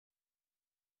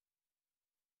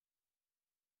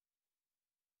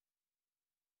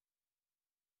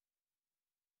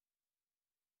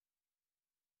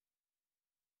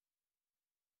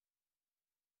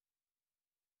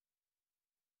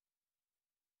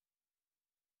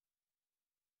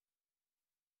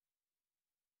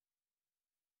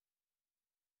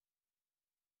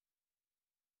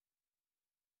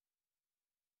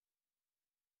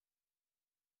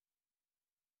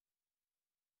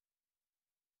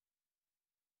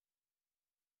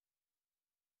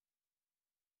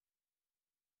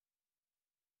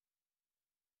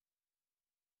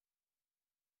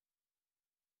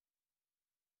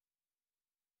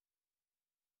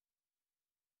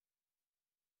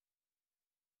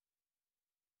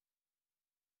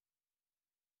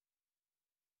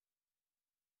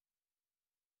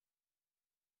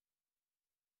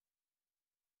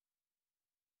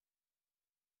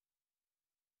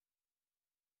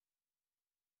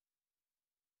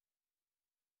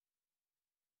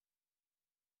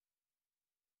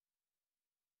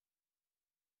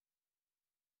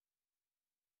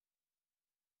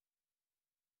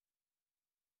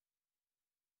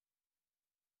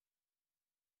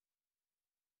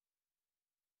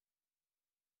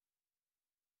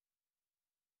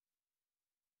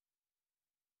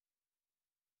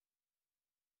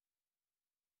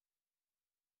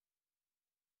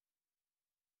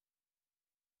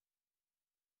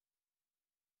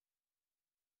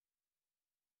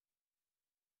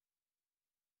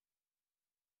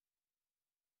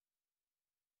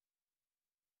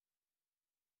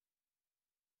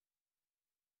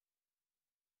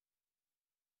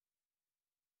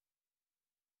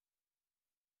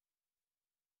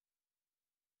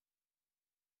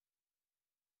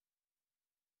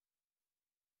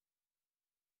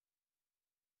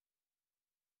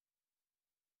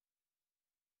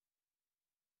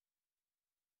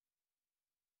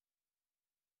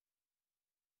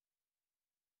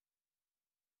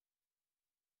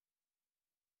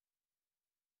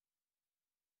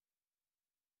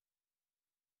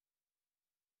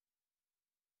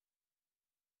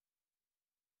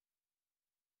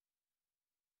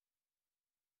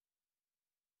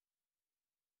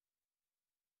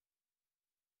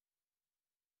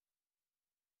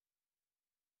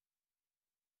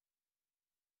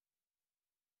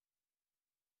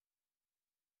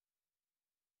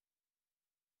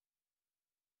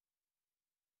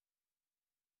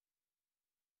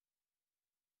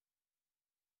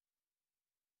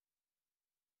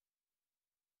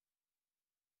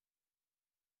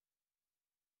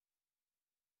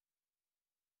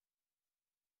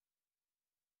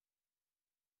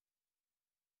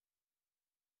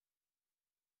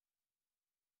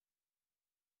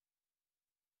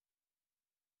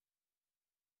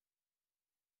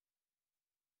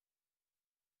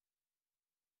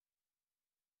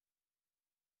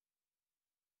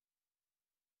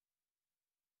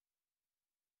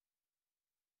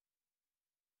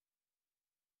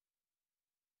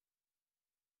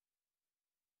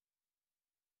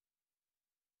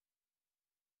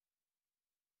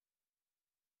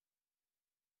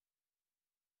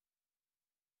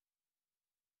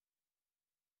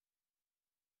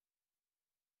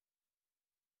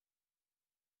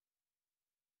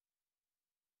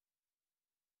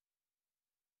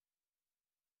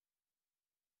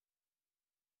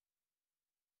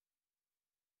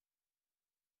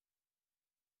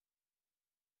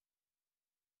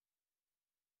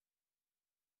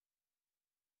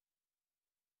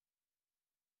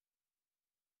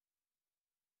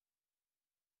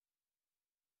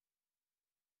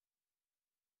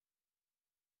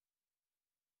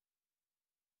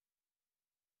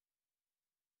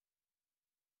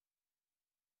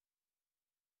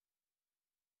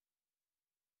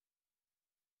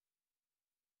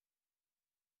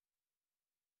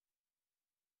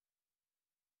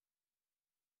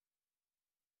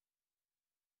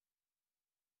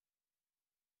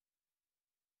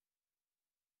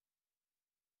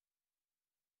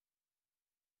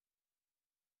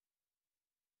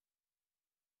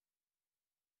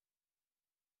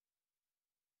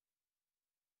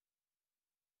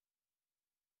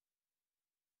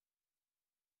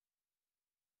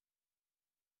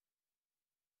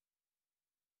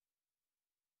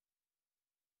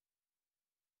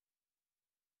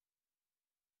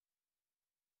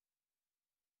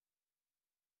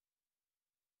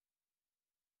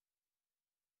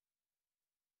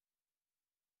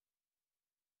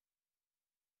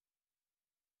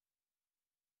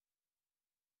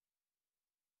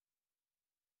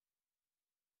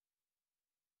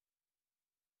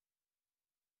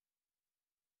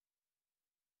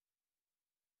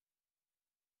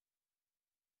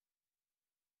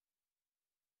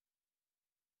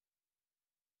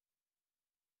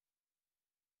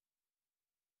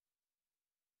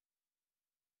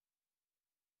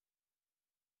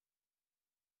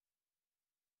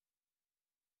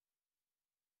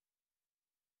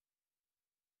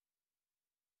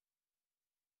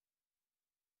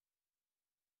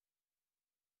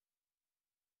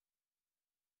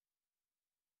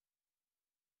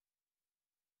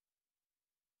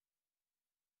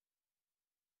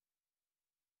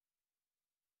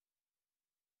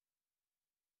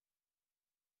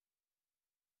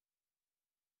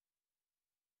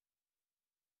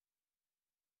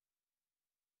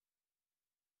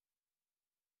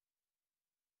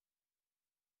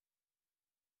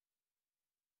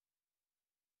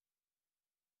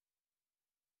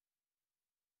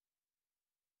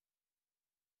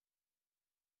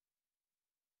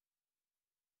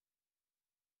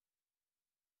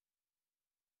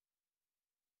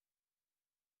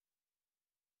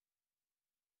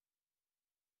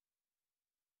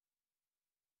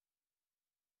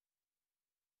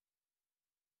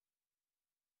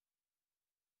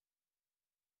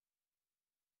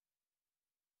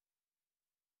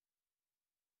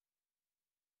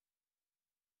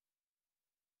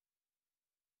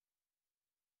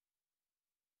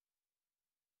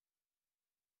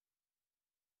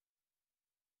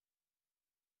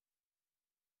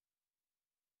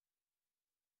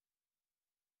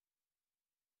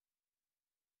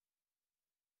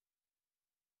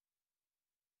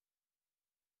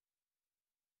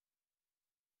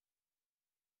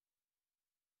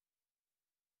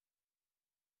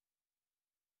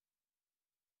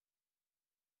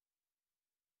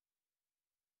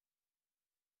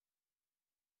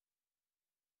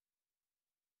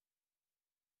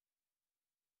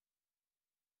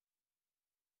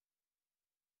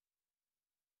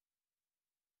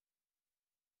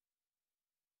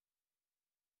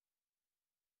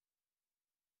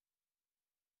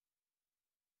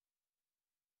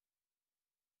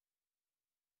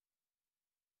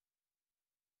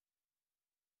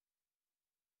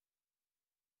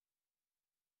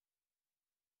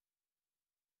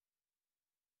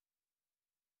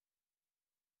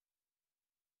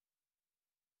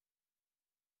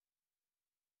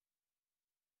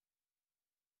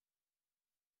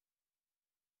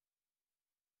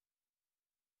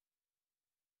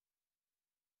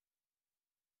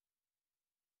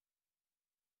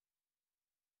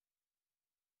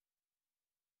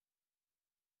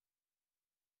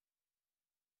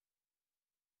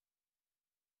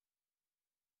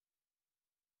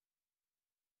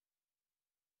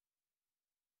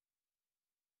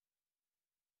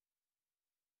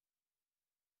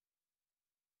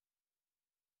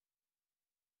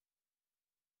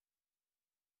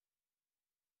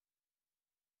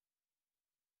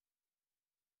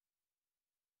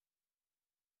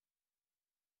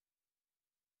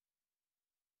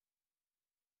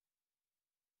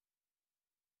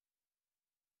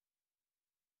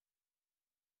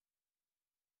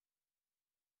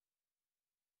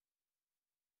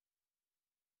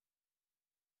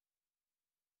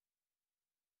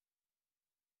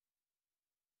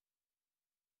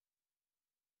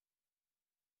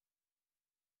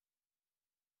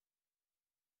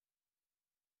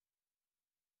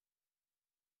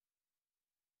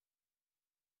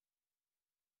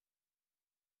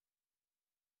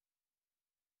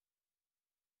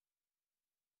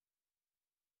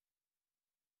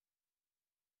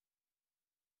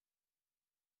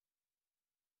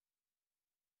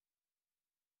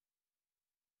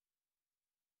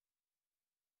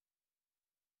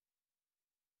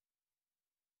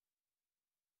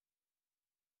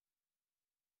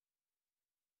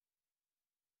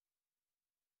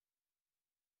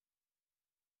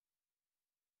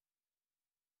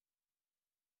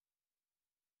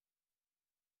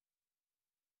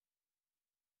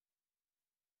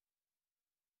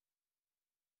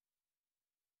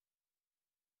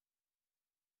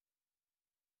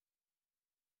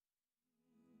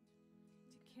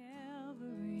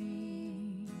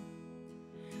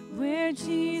where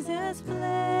Jesus bled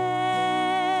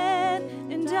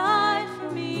and died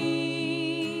for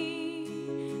me.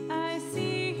 I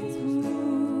see his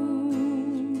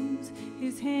wounds,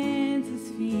 his hands, his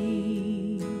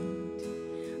feet,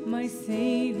 my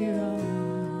Savior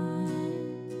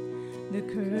on the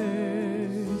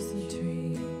cursed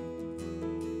tree.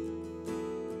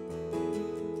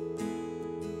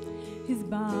 His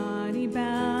body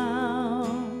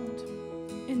bound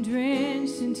and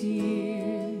drenched in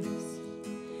tears,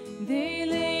 they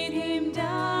laid him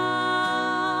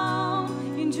down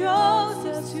in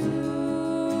Joseph's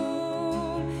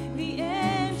tomb, the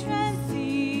entrance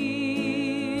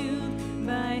sealed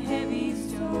by heavy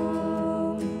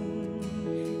stone.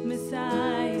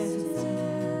 Messiah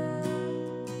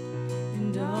stood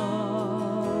and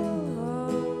all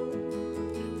alone.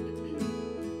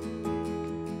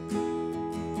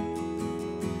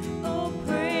 Oh,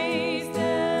 praise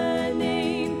the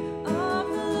name of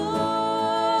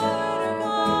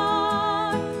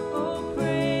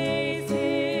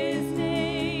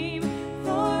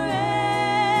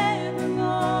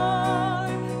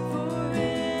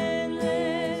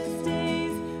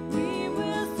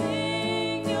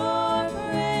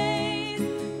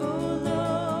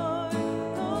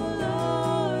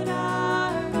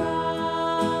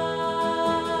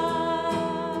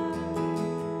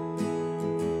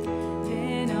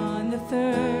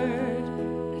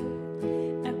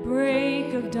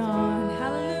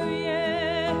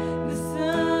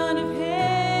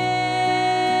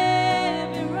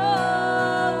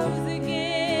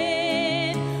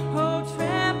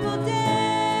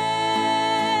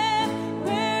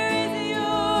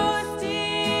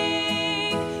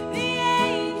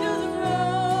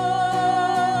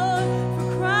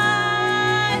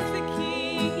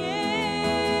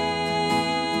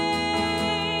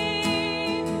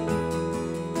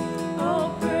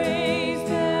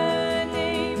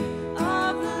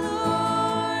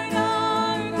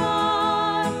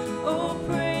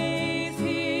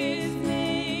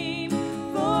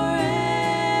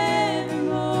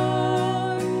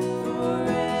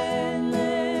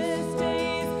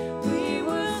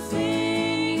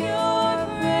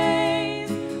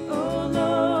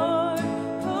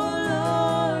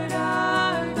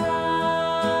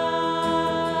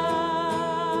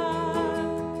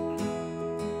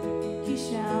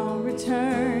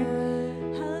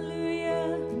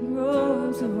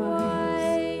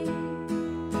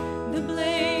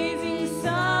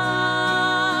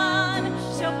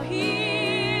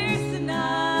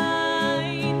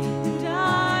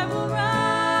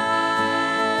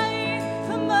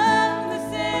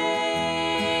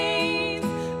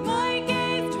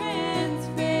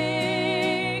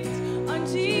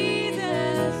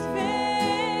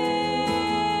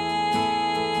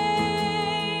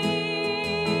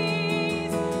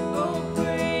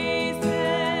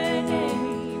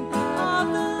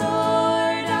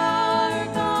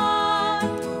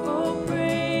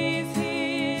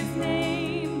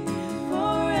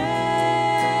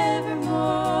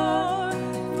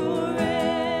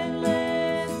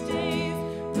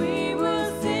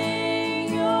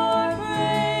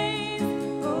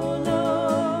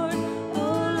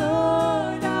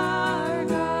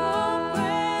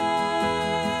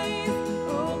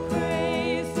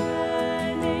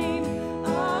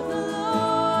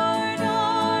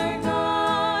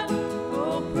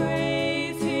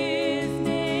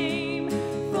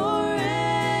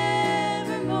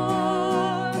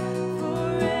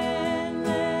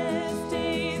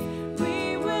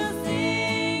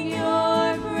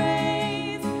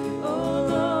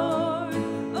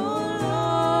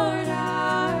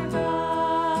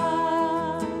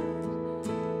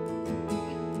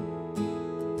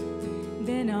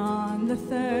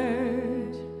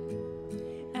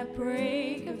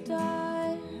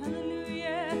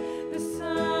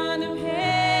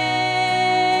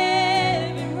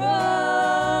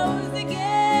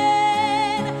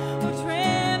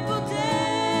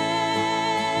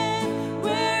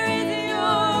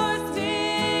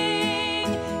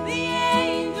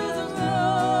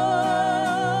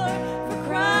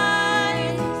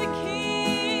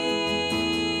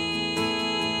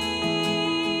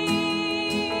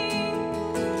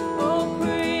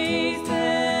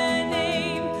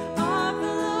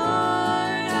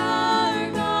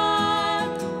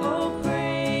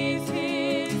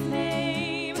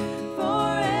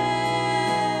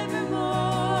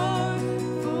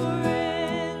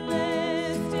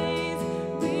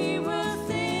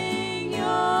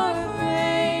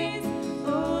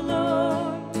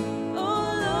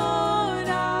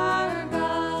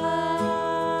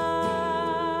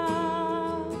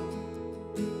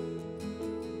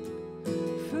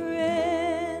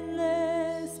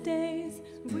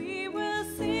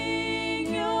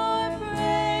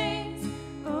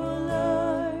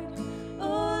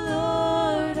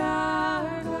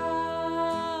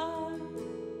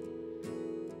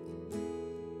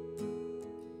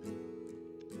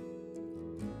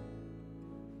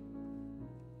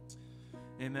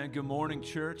Amen. Good morning,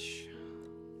 church.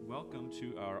 Welcome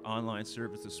to our online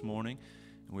service this morning.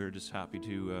 And we're just happy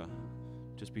to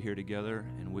just be here together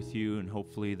and with you. And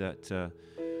hopefully that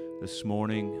this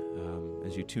morning,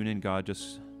 as you tune in, God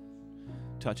just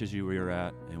touches you where you're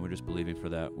at. And we're just believing for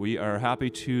that. We are happy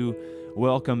to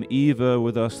welcome Eva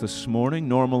with us this morning.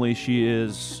 Normally she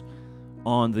is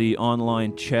on the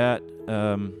online chat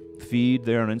feed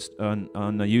there on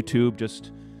YouTube,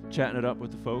 just chatting it up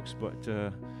with the folks. But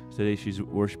today she's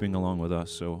worshiping along with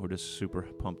us, so we're just super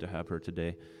pumped to have her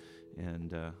today.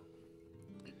 And amen.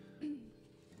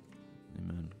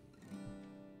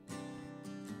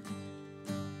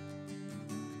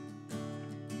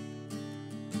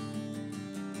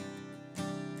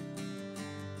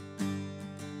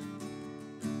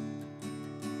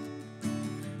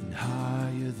 And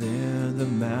higher than the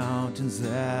mountains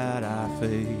that I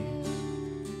face,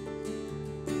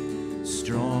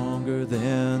 stronger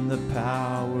than the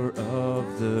power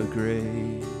of the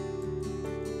grave,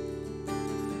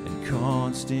 and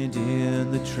constant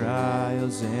in the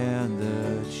trials and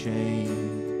the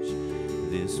change.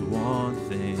 This one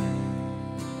thing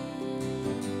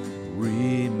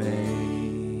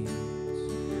remains.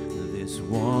 This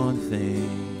one thing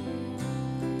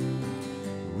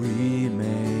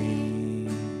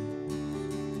remains.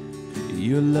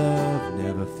 Your love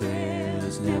never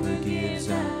fails, never gives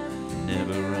up,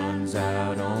 never runs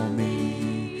out on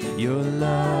me. Your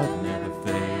love never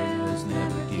fails,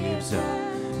 never gives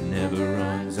up, never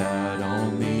runs out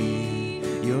on me.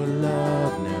 Your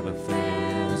love never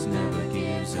fails, never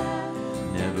gives up,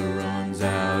 never runs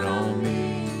out on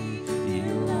me.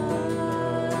 Your love.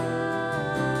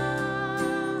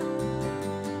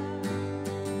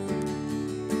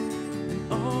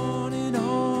 And on and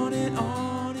on and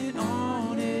on and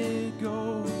on it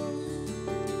goes.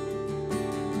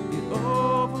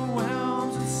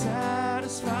 Overwhelms and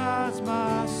satisfies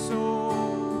my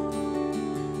soul,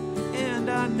 and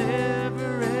I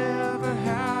never ever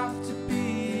have to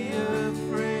be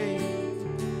afraid.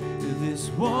 This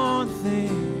one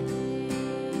thing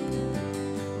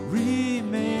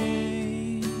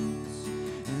remains,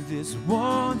 and this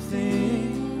one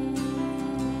thing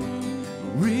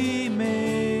remains.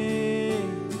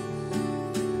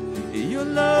 Your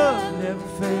love never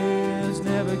fails,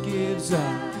 never gives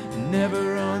up,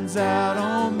 never runs out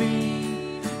on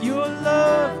me. Your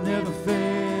love never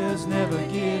fails, never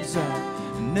gives up,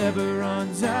 never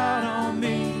runs out on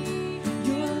me.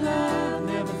 Your love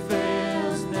never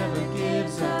fails, never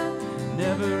gives up,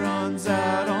 never runs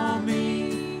out on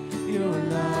me. Your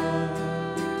love.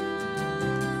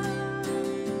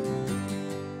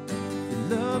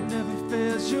 Your love never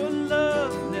fails, your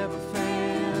love never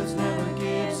fails, never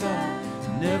gives up,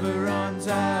 never runs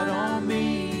out on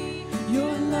me.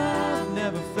 Your love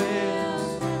never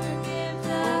fails, never gives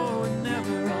up, oh, it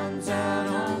never runs out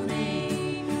on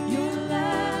me. Your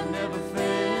love never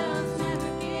fails,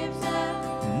 never gives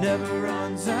up, never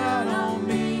runs out on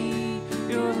me.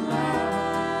 Your love.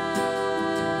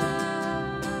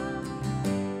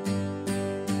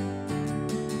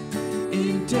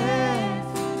 In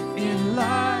death, in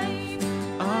life,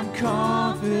 I'm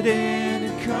confident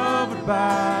and covered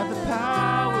by the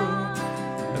power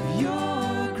of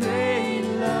your great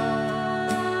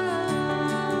love.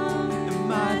 And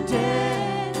my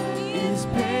debt is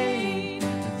paid.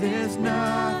 There's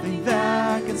nothing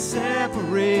that can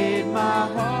separate my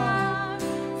heart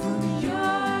from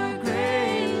your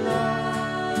great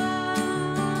love.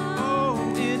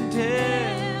 Oh, in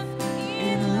death,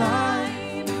 in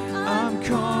life, I'm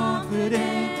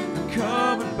confident, I'm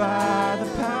covered by the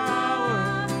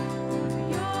power of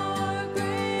your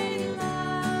great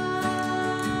love.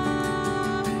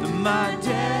 My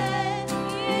debt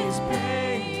is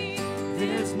paid.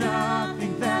 There's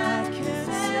nothing that can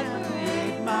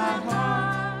separate my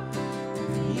heart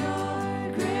from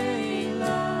your great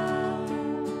love.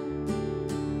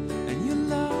 And your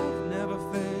love never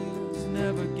fails,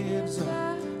 never gives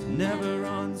up, never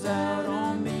runs out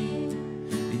on me.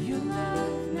 Your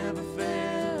love never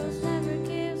fails, never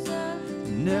gives up,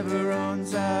 never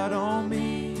runs out on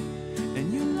me.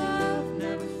 And your love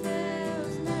never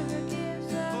fails, never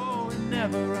gives up, oh, it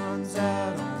never runs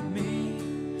out on me.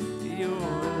 Your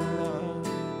love.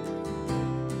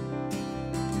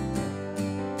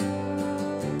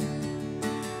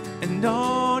 And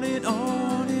on and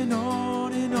on and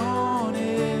on and on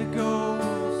it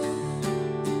goes.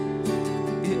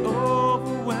 It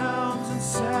overwhelms and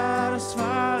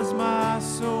satisfies my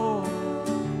soul,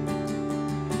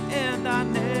 and I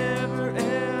never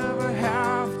ever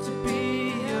have to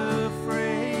be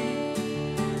afraid.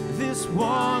 This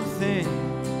one thing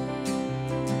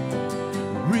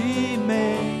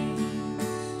remains.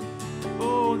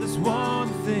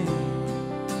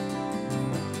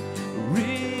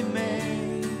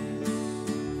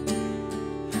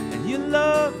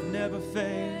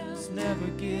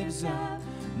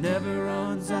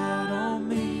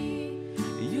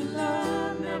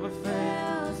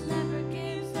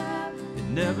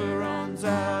 never runs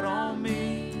out on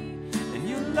me. And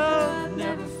your love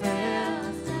never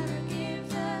fails, never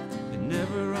gives up. it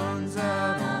never runs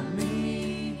out on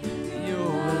me.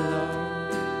 Your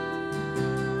love.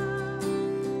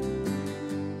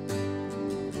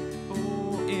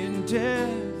 Oh, in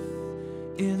death,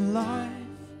 in life,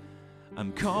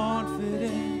 I'm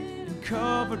confident and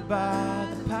covered by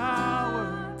the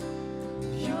power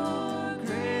of your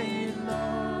great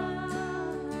love.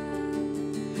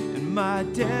 And my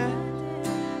debt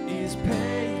is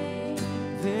paid.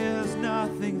 There's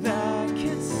nothing that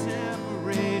can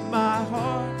separate my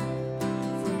heart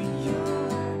from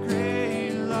your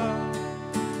great love.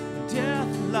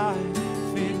 Death, life,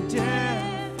 in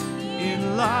death,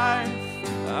 in life,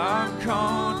 I'm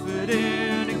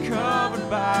confident and covered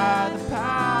by the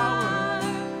power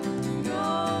of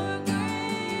your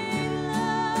great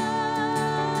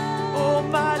love. Oh,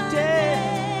 my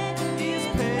debt is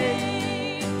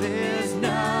paid. There's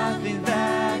nothing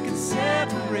that can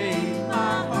separate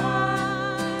my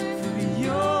heart from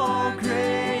your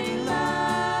great love.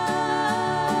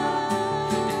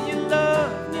 And your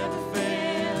love never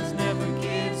fails, never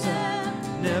gives up,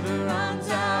 never runs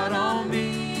out on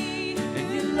me.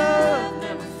 And your love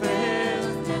never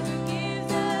fails, Never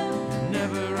gives up.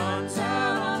 never runs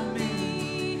out on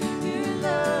me. Your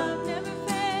love Never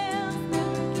fails,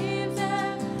 never gives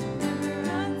up, never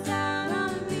runs out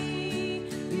on me.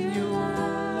 Your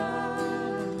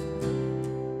love.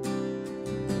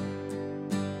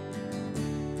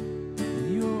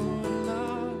 Your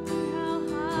love. How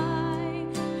high,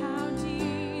 how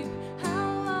deep, how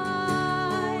Oh,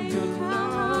 wide, your how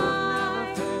love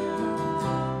high, never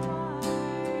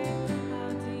how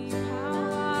deep, how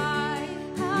wide,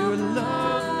 how Your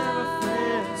love never high,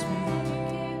 fails me.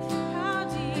 how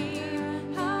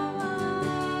deep, how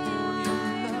wide, Your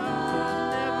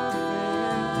love never fails.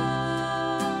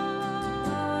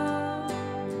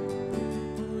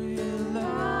 Oh, your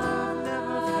love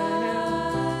never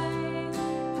fails.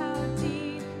 how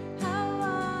deep, how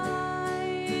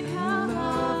wide, Your how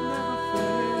love never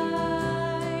fails.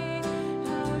 high,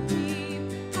 how deep,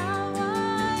 how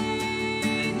wide,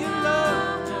 And your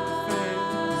love never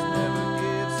fails, never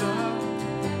gives up.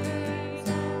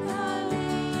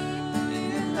 And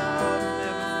your love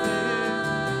never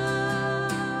fails,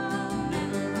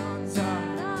 never runs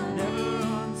out, never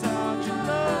runs out. Your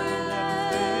love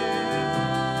never fails,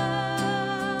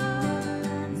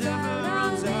 never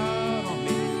runs out on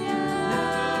me, never runs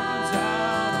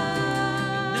out on me,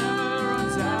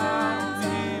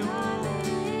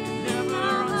 it never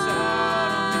runs out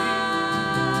on me,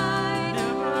 oh, it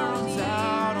never runs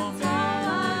out on me,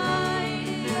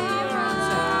 it never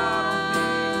runs out on me,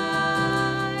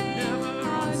 it never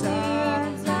runs out on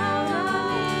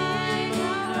me,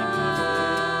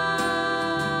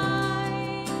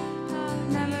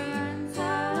 never runs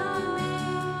out on me.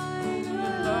 your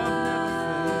love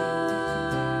never fails.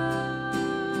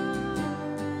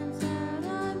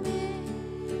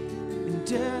 In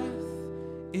death,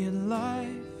 in life,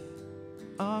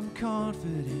 I'm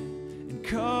confident and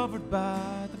covered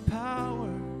by the power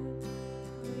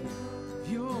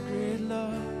of your great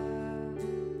love.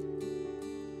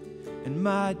 And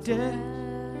my debt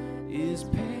is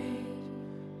paid.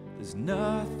 There's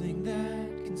nothing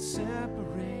that can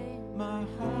separate my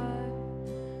heart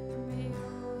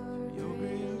from your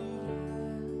great love.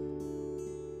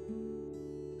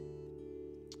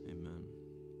 Amen.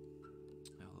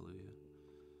 Hallelujah.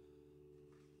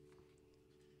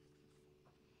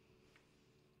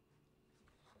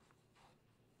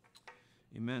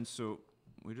 Amen. So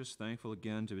we're just thankful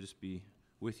again to just be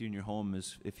with you in your home.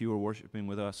 As if you were worshiping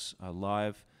with us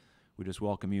live, we just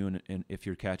welcome you. And if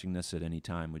you're catching this at any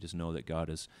time, we just know that God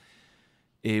is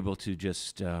able to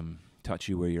just touch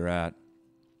you where you're at.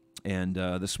 And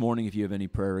this morning, if you have any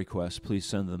prayer requests, please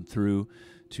send them through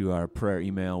to our prayer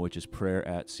email, which is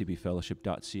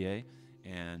prayer@cbfellowship.ca.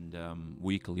 And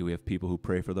weekly, we have people who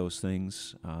pray for those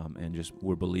things. And just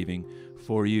we're believing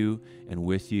for you and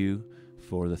with you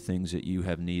for the things that you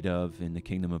have need of in the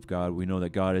kingdom of God. We know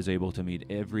that God is able to meet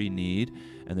every need,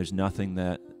 and there's nothing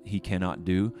that He cannot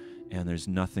do, and there's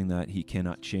nothing that He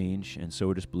cannot change. And so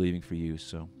we're just believing for you.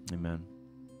 So, amen.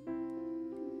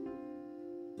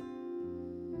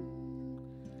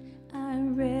 I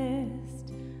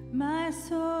rest my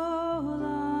soul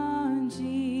on Jesus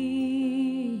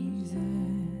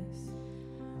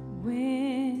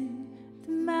when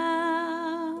the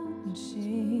mountains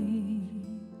shake.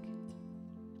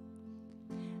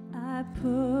 I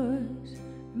put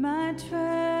my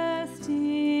trust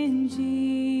in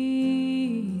Jesus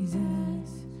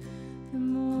the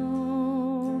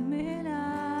moment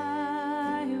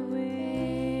I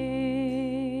awake.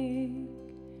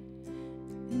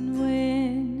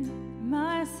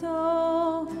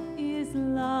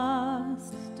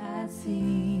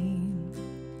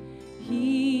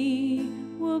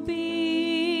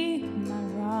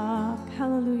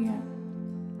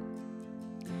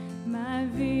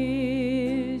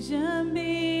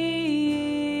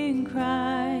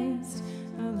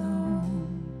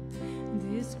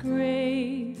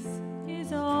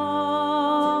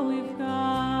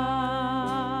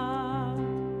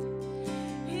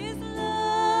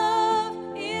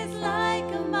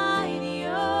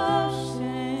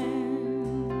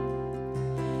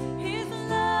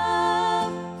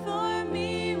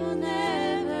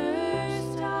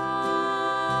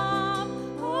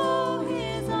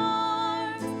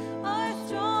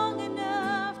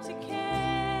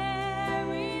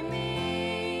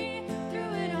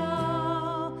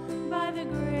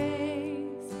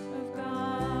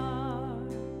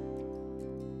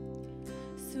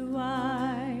 So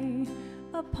I,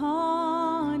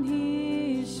 upon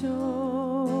his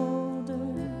shoulders,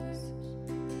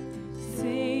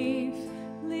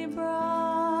 safely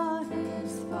brought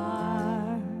us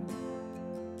far.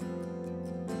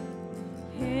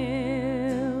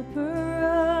 Helper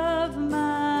of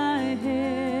my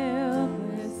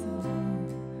helpless soul,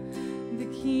 the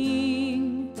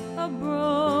King of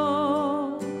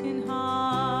broken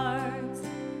hearts.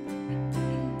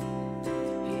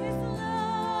 His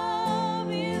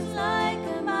love is like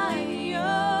a mighty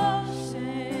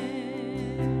ocean.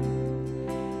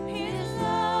 His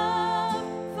love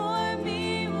for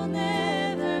me will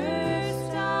never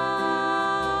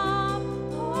stop.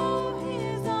 Oh,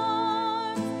 his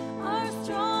arms are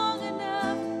strong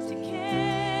enough to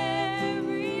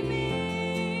carry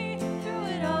me through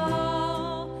it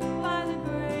all by the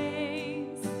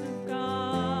grace of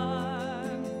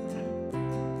God.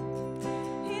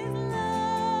 His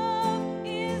love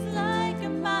is like a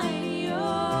mighty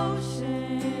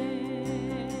ocean.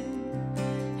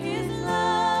 His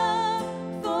love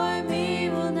for me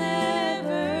will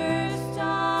never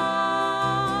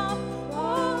stop.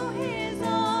 Oh, his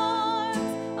arms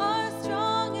are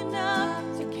strong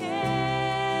enough to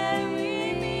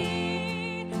carry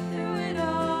me through it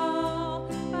all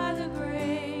by the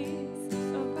grace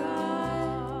of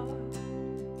God.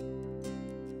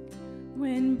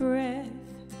 When breath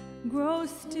grows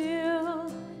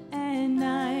still and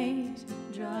night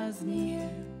draws near,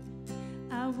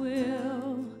 I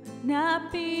will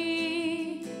not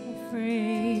be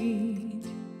afraid,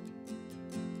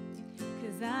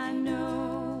 'cause I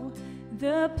know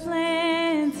the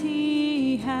plans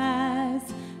he has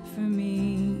for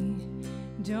me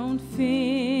don't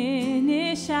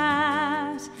finish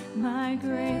at my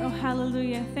grave. Oh,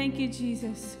 hallelujah. Thank you,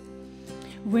 Jesus.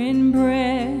 When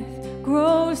breath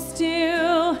grows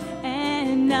still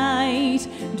and night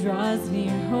draws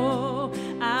near, oh,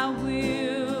 I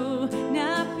will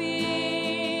not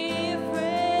be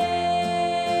afraid,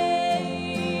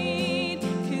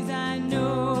 'cause I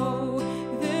know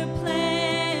the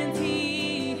plans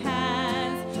he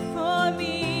has for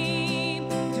me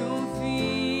don't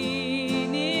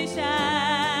finish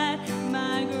at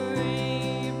my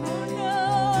grave. Oh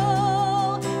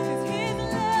no, 'cause his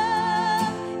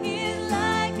love is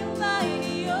like a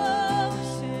mighty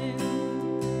ocean.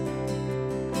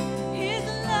 His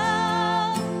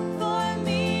love for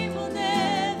me will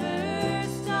never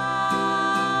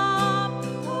stop.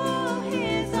 Oh,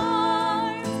 his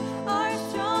arms are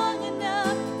strong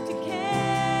enough to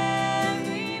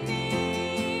carry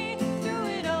me through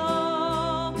it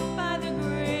all by the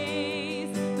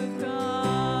grace of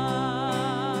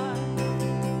God.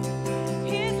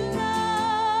 His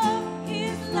love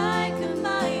is like a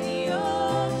mighty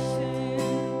ocean.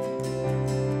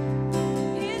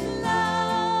 His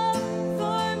love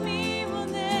for me will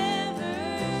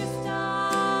never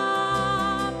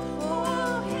stop.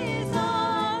 Oh, his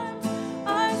arms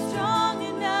are strong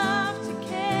enough to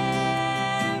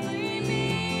carry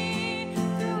me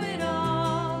through it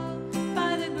all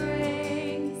by the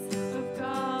grace of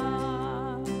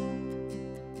God.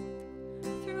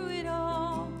 Through it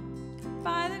all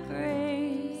by the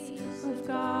grace of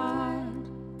God.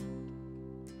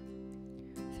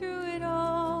 Through it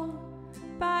all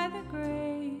by the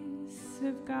grace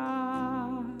of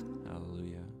God.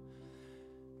 Hallelujah.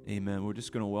 Amen. We're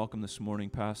just going to welcome this morning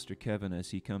Pastor Kevin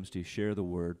as he comes to share the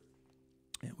word.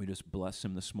 And we just bless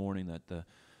him this morning that the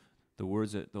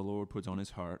words that the Lord puts on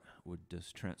his heart would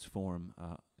just transform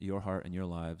your heart and your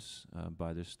lives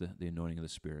by this the anointing of the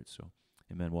Spirit. So,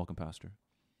 amen. Welcome, Pastor.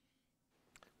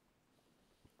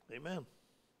 Amen.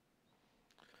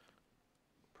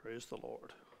 Praise the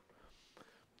Lord.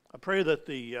 I pray that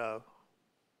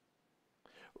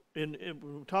when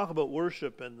we talk about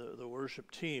worship and the worship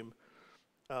team,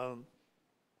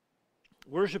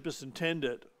 worship is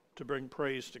intended to bring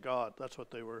praise to God. That's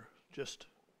what they were just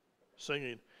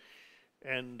singing.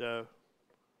 And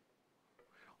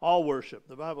all worship,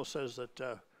 the Bible says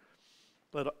that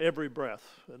let every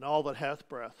breath and all that hath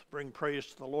breath bring praise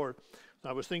to the Lord. And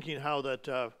I was thinking how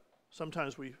that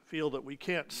sometimes we feel that we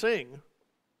can't sing,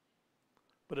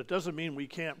 but it doesn't mean we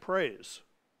can't praise.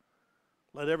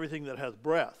 Let everything that hath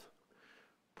breath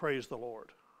praise the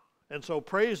Lord. And so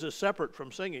praise is separate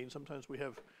from singing. Sometimes we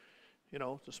have,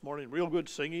 this morning real good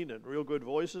singing and real good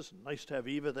voices. Nice to have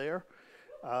Eva there.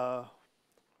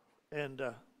 And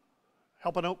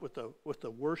helping out with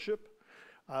the worship.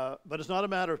 But it's not a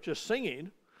matter of just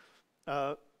singing.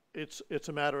 It's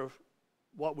a matter of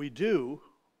what we do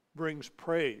brings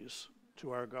praise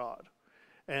to our God.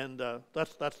 And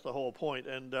that's the whole point.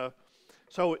 And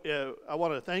So I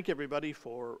want to thank everybody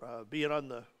for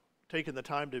taking the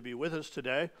time to be with us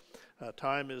today.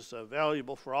 Time is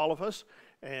valuable for all of us,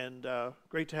 and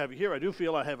great to have you here. I do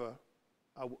feel I have a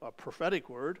prophetic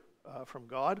word from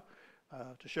God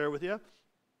to share with you.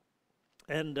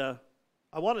 And I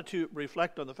wanted to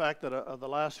reflect on the fact that the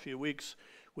last few weeks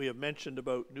we have mentioned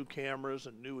about new cameras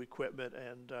and new equipment,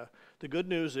 and the good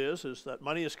news is that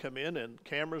money has come in and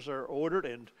cameras are ordered,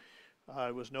 and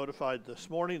I was notified this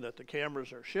morning that the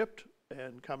cameras are shipped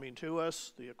and coming to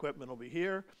us. The equipment will be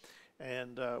here,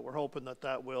 and we're hoping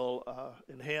that will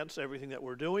enhance everything that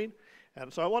we're doing.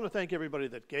 And so I want to thank everybody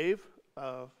that gave.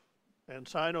 And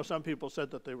so I know some people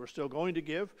said that they were still going to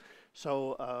give.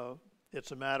 So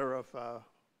it's a matter of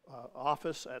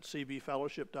office at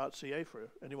cbfellowship.ca for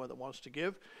anyone that wants to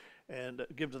give. And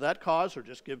give to that cause or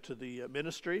just give to the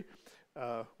ministry.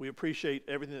 We appreciate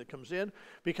everything that comes in,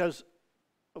 because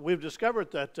we've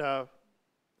discovered that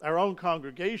our own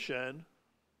congregation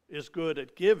is good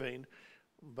at giving,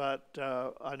 but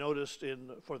I noticed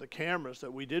for the cameras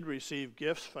that we did receive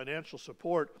gifts, financial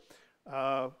support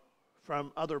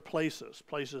from other places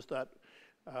that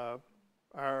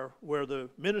are where the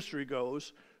ministry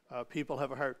goes. People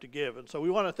have a heart to give, and so we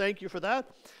want to thank you for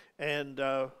that. And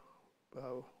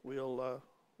we'll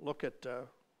look at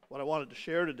what I wanted to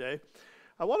share today.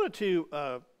 I wanted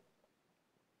to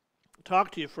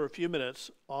talk to you for a few minutes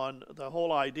on the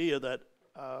whole idea that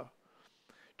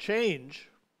change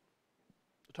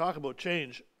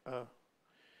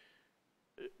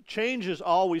is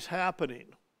always happening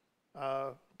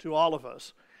to all of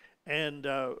us, and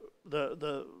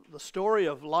the story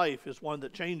of life is one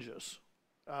that changes.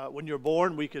 When you're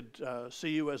born, we could see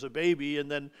you as a baby, and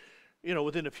then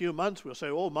within a few months we'll say,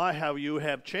 "Oh my, how you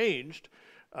have changed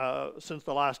since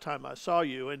the last time I saw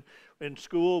you." And in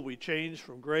school, we change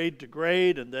from grade to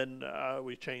grade, and then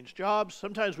we change jobs.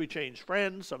 Sometimes we change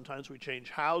friends. Sometimes we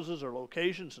change houses or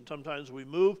locations, and sometimes we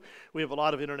move. We have a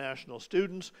lot of international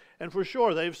students, and for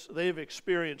sure, they've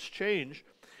experienced change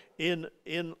in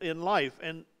life.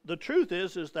 And the truth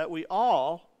is that we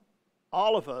all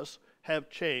of us have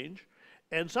change,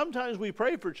 and sometimes we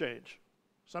pray for change.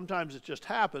 Sometimes it just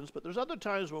happens, but there's other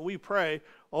times when we pray,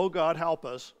 "Oh God, help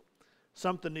us.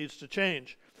 Something needs to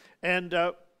change." And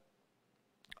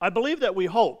I believe that we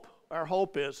hope. Our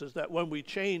hope is that when we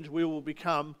change, we will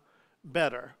become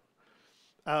better.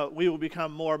 We will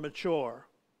become more mature.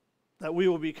 That we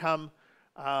will become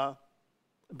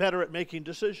better at making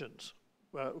decisions.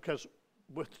 Because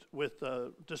with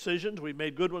decisions, we've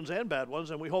made good ones and bad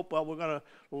ones, and we hope, we're going to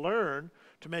learn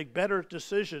to make better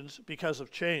decisions because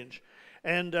of change.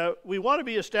 And we want to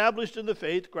be established in the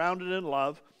faith, grounded in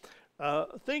love,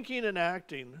 thinking and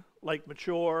acting like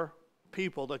mature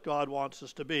people that God wants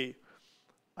us to be.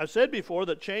 I've said before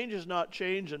that change is not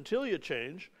change until you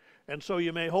change, and so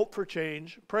you may hope for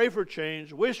change, pray for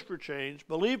change, wish for change,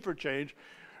 believe for change,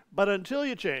 but until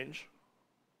you change.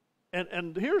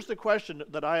 And here's the question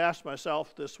that I asked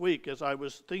myself this week as I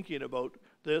was thinking about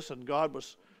this, and God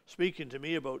was speaking to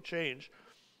me about change.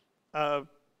 Sort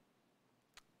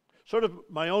of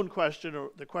my own question,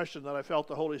 or the question that I felt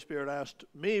the Holy Spirit asked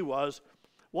me was,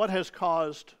 what has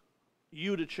caused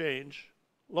you to change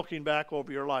looking back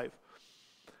over your life?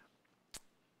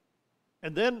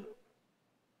 And then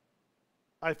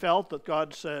I felt that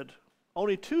God said,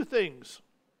 only two things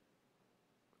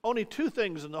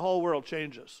in the whole world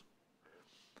changes.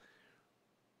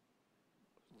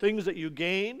 Things that you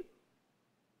gain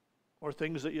or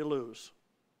things that you lose.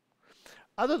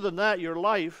 Other than that, your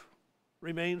life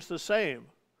remains the same.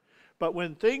 But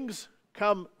when things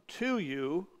come to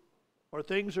you or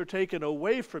things are taken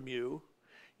away from you,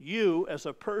 you as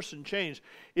a person change.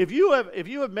 If you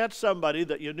have met somebody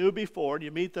that you knew before and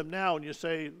you meet them now and you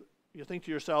think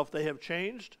to yourself, they have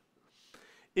changed?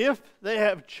 If they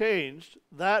have changed,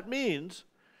 that means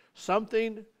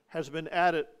something has been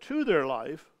added to their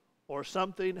life or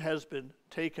something has been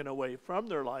taken away from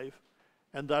their life,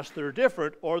 and thus they're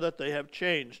different, or that they have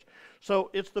changed. So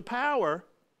it's the power,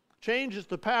 change is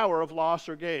the power of loss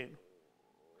or gain.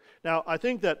 Now, I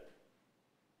think that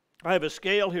I have a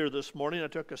scale here this morning. I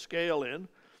took a scale in,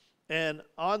 and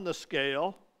on the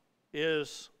scale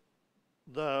is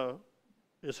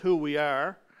who we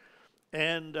are,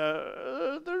 and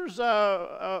there's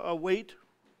a weight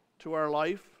to our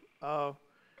life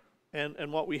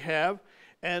and what we have,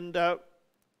 and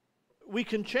we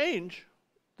can change.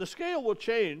 The scale will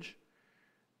change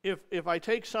if I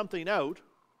take something out.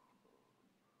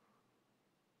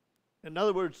 In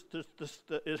other words,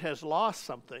 it has lost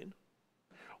something.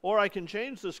 Or I can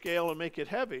change the scale and make it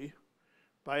heavy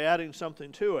by adding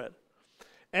something to it.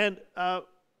 And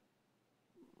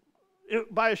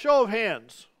by a show of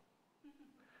hands,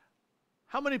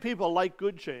 how many people like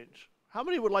good change? How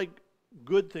many would like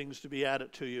good things to be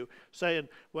added to you, saying,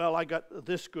 well, I got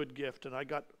this good gift, and I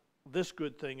got this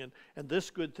good thing, and this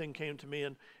good thing came to me,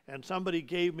 and somebody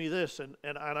gave me this,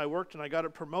 and I worked and I got a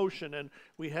promotion, and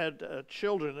we had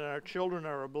children, and our children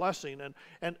are a blessing,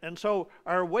 and so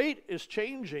our weight is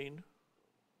changing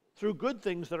through good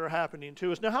things that are happening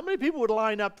to us. Now, how many people would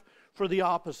line up for the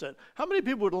opposite? How many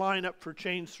people would line up for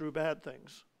change through bad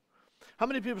things? How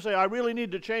many people say, I really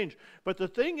need to change? But the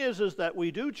thing is that we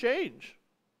do change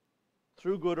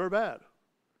through good or bad.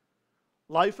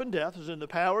 Life and death is in the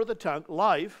power of the tongue,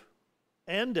 life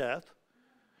and death.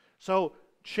 So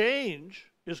change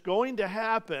is going to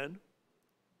happen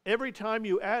every time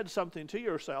you add something to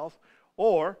yourself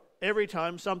or every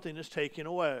time something is taken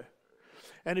away.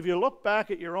 And if you look back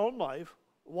at your own life,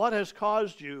 what has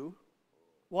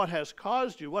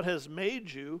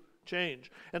made you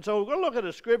change? And so we're going to look at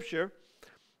a scripture.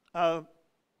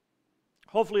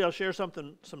 Hopefully I'll share some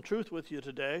truth with you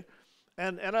today.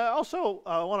 And I also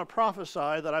want to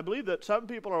prophesy that I believe that some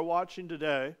people are watching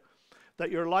today, that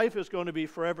your life is going to be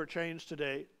forever changed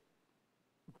today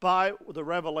by the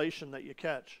revelation that you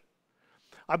catch.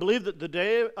 I believe that the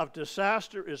day of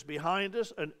disaster is behind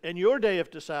us, and your day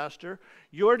of disaster,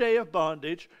 your day of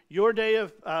bondage, your day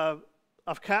of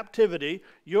captivity,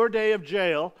 your day of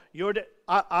jail,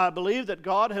 I believe that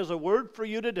God has a word for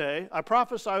you today. I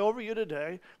prophesy over you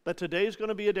today that today's going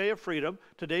to be a day of freedom.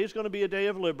 Today's going to be a day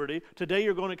of liberty. Today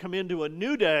you're going to come into a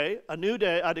new day.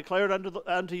 I declare it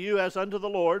unto you as unto the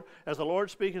Lord, as the Lord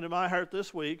speaking to my heart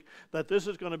this week, that this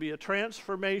is going to be a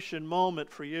transformation moment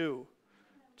for you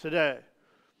today.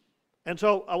 And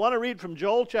so I want to read from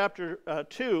Joel chapter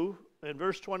 2 and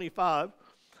verse 25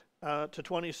 to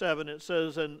 27. It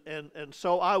says, and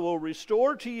so I will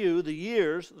restore to you the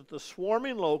years that the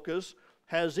swarming locust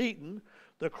has eaten,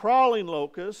 the crawling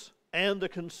locust, and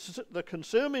the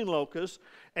consuming locust,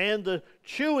 and the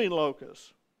chewing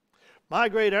locust. My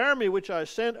great army which I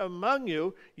sent among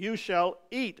you, you shall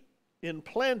eat in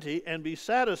plenty and be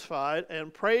satisfied,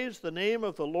 and praise the name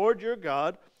of the Lord your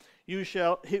God,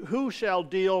 who shall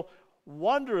deal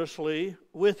wondrously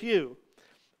with you.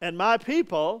 And my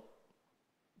people,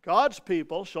 God's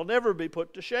people, shall never be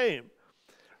put to shame.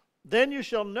 Then you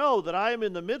shall know that I am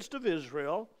in the midst of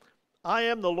Israel. I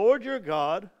am the Lord your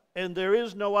God, and there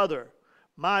is no other.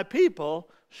 My people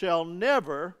shall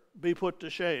never be put to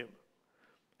shame.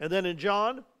 And then in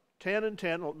John 10 and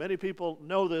 10, well, many people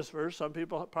know this verse. Some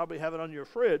people probably have it on your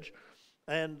fridge.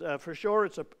 And for sure,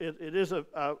 it is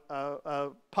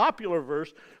a popular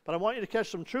verse, but I want you to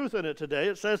catch some truth in it today.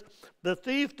 It says, the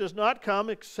thief does not come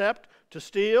except to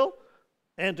steal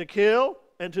and to kill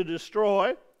and to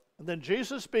destroy. And then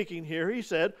Jesus speaking here, he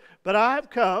said, but I have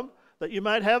come that you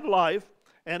might have life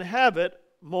and have it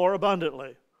more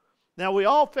abundantly. Now, we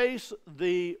all face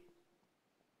the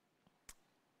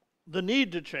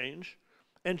need to change,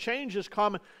 and change is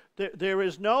common. There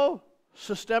is no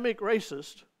systemic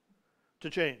racist to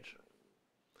change.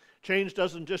 Change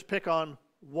doesn't just pick on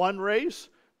one race,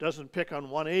 doesn't pick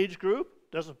on one age group,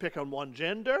 doesn't pick on one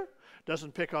gender,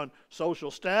 doesn't pick on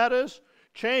social status.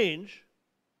 Change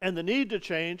and the need to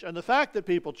change and the fact that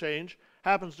people change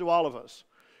happens to all of us.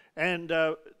 And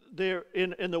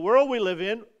in the world we live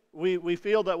in, we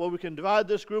feel that, well, we can divide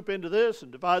this group into this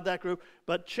and divide that group,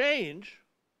 but change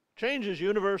is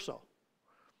universal.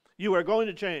 You are going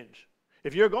to change.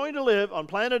 If you're going to live on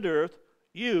planet Earth,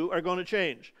 you are going to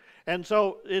change. And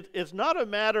so it's not a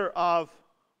matter of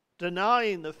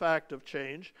denying the fact of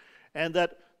change, and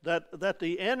that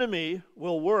the enemy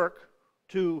will work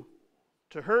to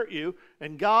hurt you,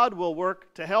 and God will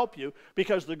work to help you,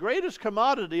 because the greatest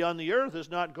commodity on the earth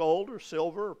is not gold or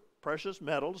silver or precious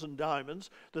metals and diamonds,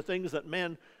 the things that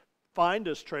men find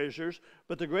as treasures,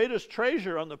 but the greatest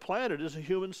treasure on the planet is a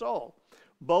human soul.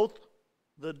 Both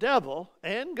the devil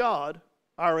and God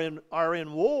are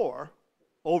in war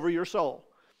over your soul.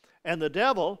 And the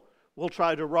devil will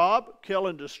try to rob, kill,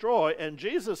 and destroy, and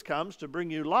Jesus comes to bring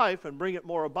you life and bring it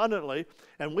more abundantly,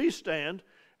 and we stand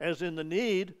as in the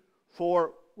need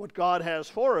for what God has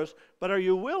for us. But are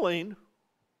you willing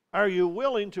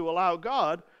to allow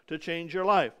God to change your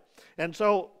life? And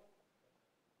so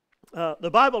the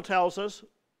Bible tells us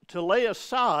to lay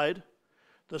aside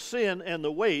the sin and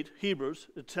the weight, Hebrews,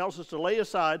 it tells us to lay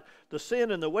aside the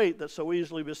sin and the weight that so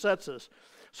easily besets us.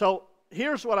 So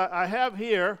here's what I have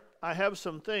here. I have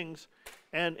some things,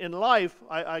 and in life,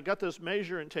 I got this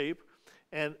measuring tape,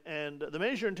 and the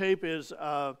measuring tape is,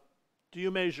 do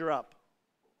you measure up?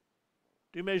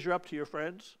 Do you measure up to your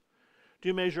friends? Do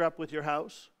you measure up with your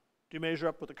house? Do you measure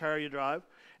up with the car you drive?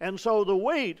 And so the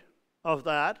weight of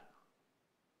that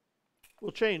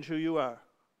will change who you are.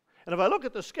 And if I look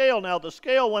at the scale now, the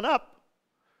scale went up.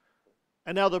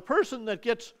 And now the person that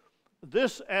gets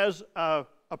this as a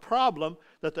problem,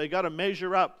 that they got to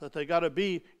measure up, that they got to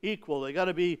be equal, they got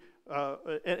to be,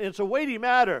 it's a weighty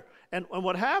matter. And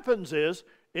what happens is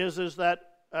that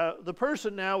the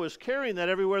person now is carrying that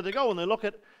everywhere they go. And they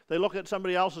look at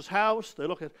somebody else's house, they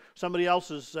look at somebody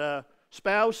else's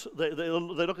spouse, they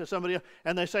look at somebody else,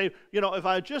 and they say, if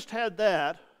I just had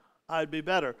that, I'd be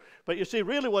better. But you see,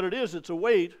 really what it is, it's a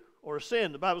weight or a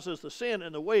sin. The Bible says the sin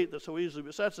and the weight that so easily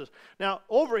besets us. Now,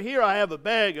 over here I have a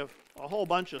bag of a whole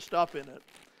bunch of stuff in it.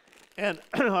 And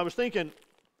I was thinking,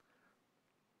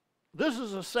 this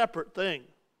is a separate thing.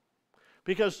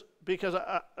 Because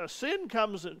a sin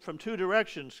comes from two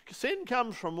directions. Sin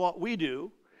comes from what we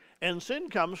do, and sin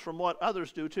comes from what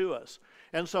others do to us.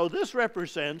 And so this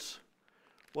represents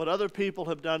what other people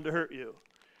have done to hurt you.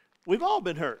 We've all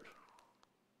been hurt.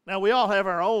 Now, we all have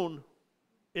our own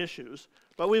issues,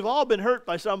 but we've all been hurt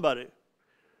by somebody.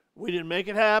 We didn't make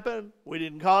it happen. We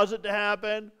didn't cause it to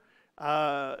happen.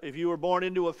 If you were born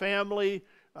into a family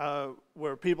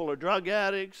where people are drug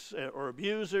addicts or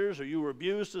abusers, or you were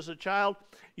abused as a child,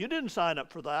 you didn't sign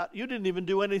up for that. You didn't even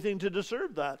do anything to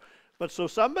deserve that. But so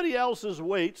somebody else's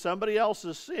weight, somebody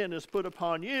else's sin is put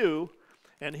upon you,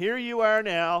 and here you are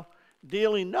now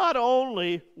dealing not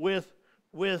only with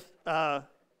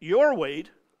your weight,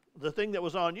 the thing that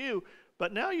was on you,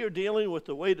 but now you're dealing with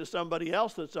the weight of somebody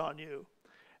else that's on you.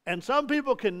 And some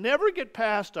people can never get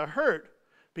past a hurt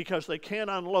because they can't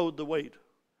unload the weight.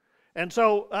 And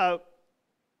so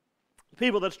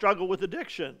people that struggle with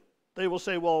addiction, they will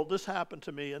say, well, this happened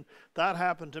to me and that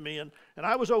happened to me, and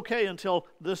I was okay until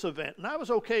this event, and I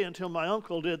was okay until my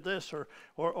uncle did this,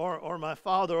 or my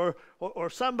father, or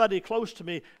somebody close to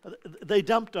me, they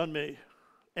dumped on me.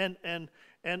 And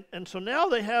so now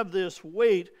they have this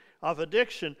weight of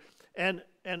addiction, and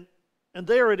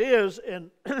there it is, and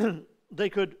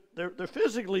they're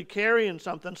physically carrying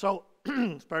something. So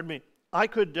pardon me, I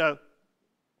could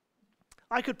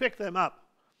pick them up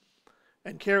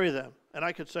and carry them, and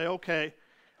I could say, okay,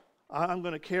 I'm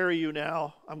going to carry you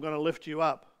now. I'm going to lift you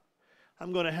up.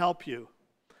 I'm going to help you.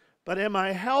 But am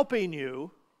I helping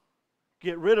you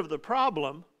get rid of the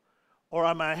problem, or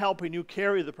am I helping you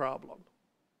carry the problem?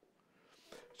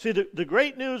 See, the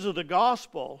great news of the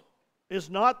gospel is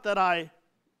not that I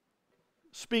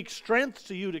speak strength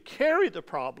to you to carry the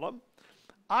problem.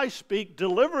 I speak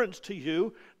deliverance to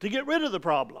you to get rid of the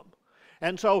problem.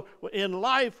 And so in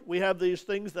life, we have these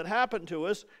things that happen to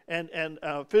us, and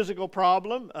a physical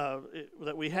problem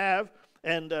that we have,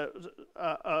 and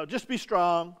just be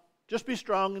strong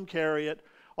and carry it.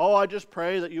 Oh, I just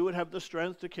pray that you would have the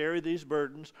strength to carry these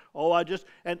burdens. Oh,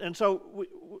 and so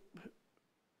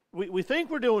we think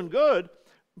we're doing good,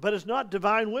 but it's not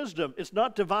divine wisdom. It's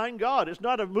not divine God. It's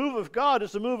not a move of God.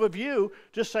 It's a move of you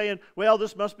just saying, well,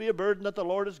 this must be a burden that the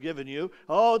Lord has given you.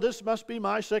 Oh, this must be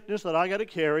my sickness that I got to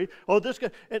carry. Oh,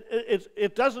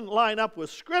 it doesn't line up with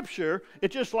Scripture. It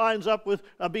just lines up with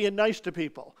being nice to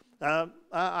people.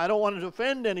 I don't want to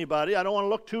offend anybody. I don't want to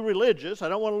look too religious. I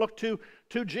don't want to look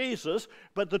too Jesus.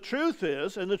 But the truth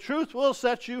is, and the truth will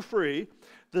set you free,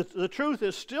 the truth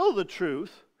is still the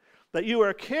truth, that you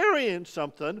are carrying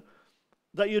something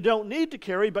that you don't need to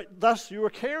carry, but thus you are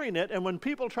carrying it. And when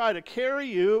people try to carry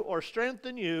you or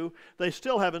strengthen you, they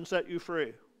still haven't set you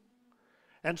free.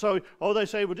 And so, they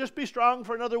say, well, just be strong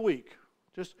for another week.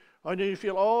 And then you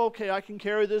feel, okay, I can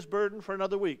carry this burden for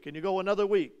another week. And you go another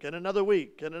week, and another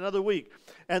week, and another week.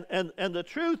 And the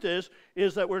truth is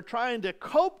that we're trying to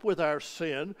cope with our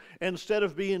sin instead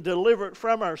of being delivered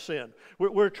from our sin.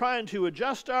 We're trying to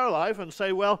adjust our life and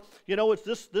say, well,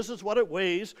 this is what it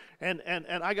weighs, and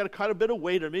I got quite a bit of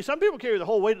weight on me. Some people carry the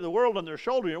whole weight of the world on their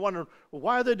shoulder. You're wondering, well,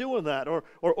 why are they doing that? Or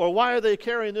why are they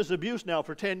carrying this abuse now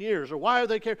for 10 years? Or why are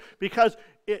they carrying? Because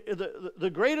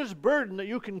the greatest burden that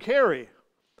you can carry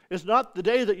is not the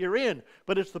day that you're in,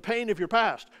 but it's the pain of your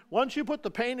past. Once you put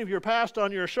the pain of your past on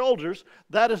your shoulders,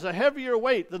 that is a heavier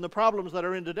weight than the problems that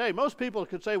are in today. Most people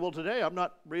could say, well, today I'm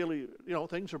not really,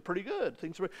 things are pretty good.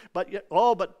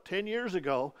 But 10 years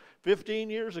ago, 15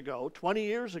 years ago, 20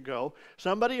 years ago,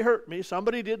 somebody hurt me,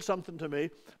 somebody did something to me,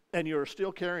 and you're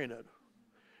still carrying it.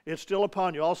 It's still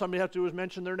upon you. All somebody has to do is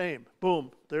mention their name.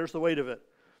 Boom, there's the weight of it.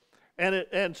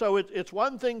 And so it's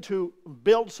one thing to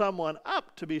build someone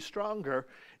up to be stronger.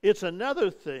 It's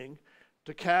another thing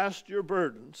to cast your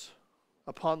burdens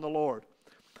upon the Lord.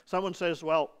 Someone says,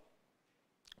 well,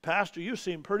 Pastor, you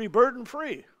seem pretty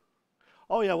burden-free.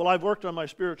 Oh, yeah, well, I've worked on my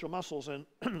spiritual muscles, and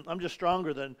I'm just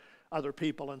stronger than other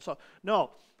people. And so,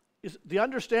 no, the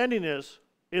understanding is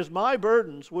my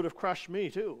burdens would have crushed me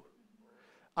too.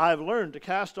 I've learned to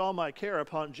cast all my care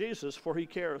upon Jesus, for he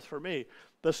careth for me.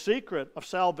 The secret of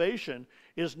salvation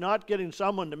is not getting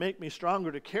someone to make me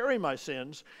stronger to carry my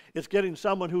sins. It's getting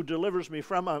someone who delivers me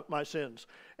from my sins.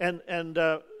 And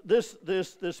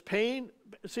this pain,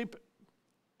 see,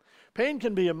 pain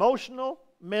can be emotional,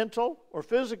 mental, or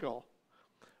physical.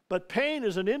 But pain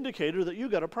is an indicator that you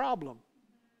got a problem.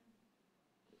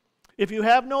 If you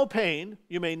have no pain,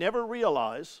 you may never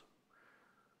realize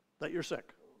that you're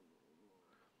sick.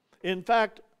 In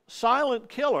fact, silent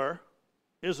killer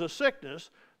is a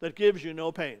sickness that gives you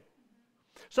no pain.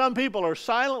 Some people are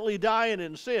silently dying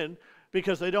in sin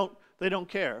because they don't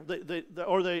care.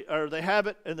 They have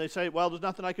it and they say, well, there's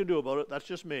nothing I can do about it. That's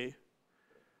just me.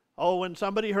 Oh, when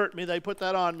somebody hurt me, they put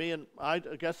that on me, and I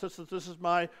guess this is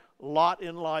my lot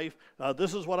in life.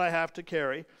 This is what I have to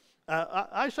carry.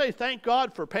 I say thank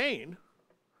God for pain,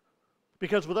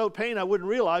 because without pain I wouldn't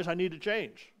realize I need to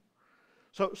change.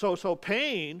 So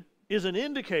pain is an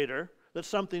indicator that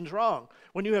something's wrong.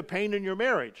 When you have pain in your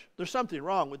marriage, there's something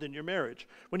wrong within your marriage.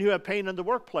 When you have pain in the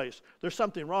workplace, there's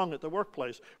something wrong at the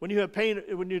workplace. When you have pain,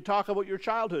 when you talk about your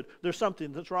childhood, there's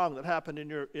something that's wrong that happened in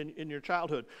your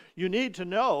childhood. You need to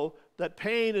know that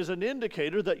pain is an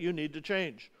indicator that you need to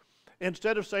change.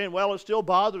 Instead of saying, well, it still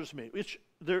bothers me.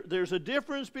 There's a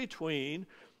difference between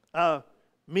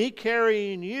me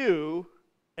carrying you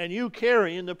and you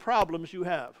carrying the problems you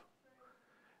have.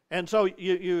 And so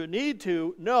you need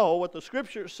to know what the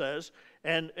Scripture says,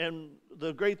 and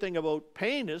the great thing about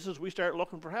pain is we start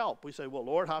looking for help. We say, well,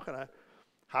 Lord, how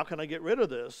can I get rid of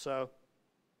this?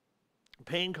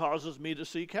 Pain causes me to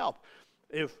seek help.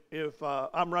 If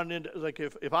I'm running into, like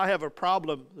if I have a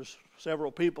problem, there's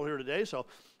several people here today, so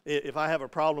if I have a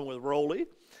problem with Rolly,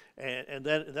 and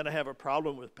then I have a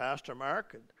problem with Pastor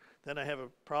Mark, and then I have a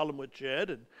problem with Jed,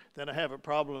 and then I have a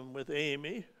problem with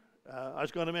Amy. I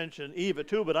was going to mention Eva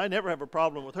too, but I never have a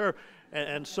problem with her.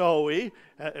 And Zoe,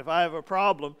 if I have a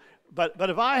problem. But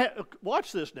if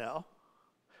watch this now,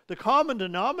 the common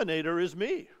denominator is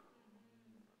me.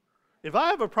 If I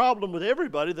have a problem with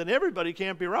everybody, then everybody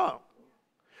can't be wrong.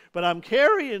 But I'm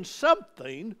carrying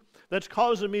something that's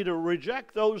causing me to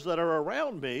reject those that are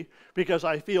around me because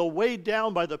I feel weighed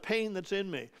down by the pain that's in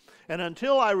me. And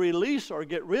until I release or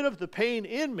get rid of the pain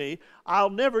in me, I'll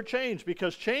never change,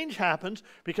 because change happens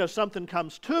because something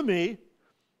comes to me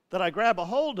that I grab a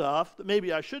hold of that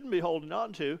maybe I shouldn't be holding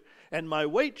on to, and my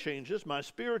weight changes, my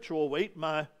spiritual weight,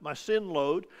 my sin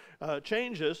load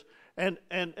changes, and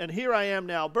here I am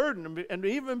now burdened, and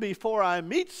even before I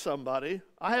meet somebody,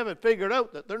 I haven't figured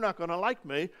out that they're not going to like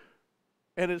me,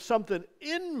 and it's something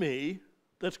in me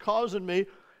that's causing me.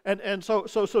 And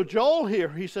so Joel here,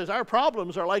 he says, our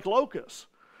problems are like locusts.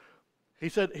 He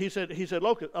said,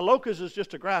 a locust is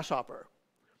just a grasshopper.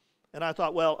 And I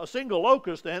thought, well, a single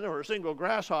locust then, or a single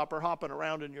grasshopper hopping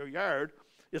around in your yard,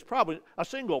 is probably a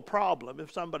single problem.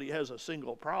 If somebody has a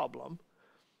single problem,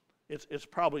 it's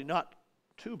probably not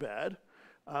too bad.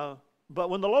 But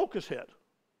when the locust hit,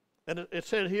 and it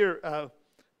said here,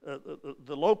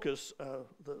 the locusts,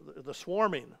 the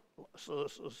swarming, so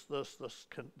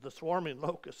the swarming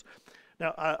locusts.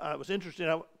 Now, I was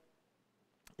interested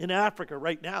in Africa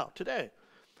right now, today,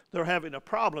 they're having a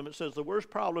problem. It says the worst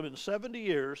problem in 70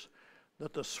 years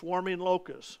that the swarming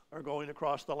locusts are going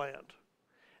across the land.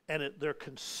 And they're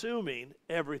consuming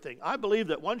everything. I believe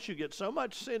that once you get so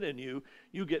much sin in you,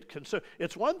 you get consumed.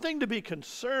 It's one thing to be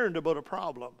concerned about a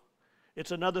problem.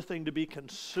 It's another thing to be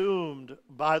consumed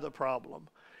by the problem.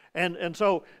 And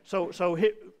so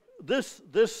this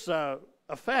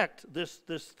effect, this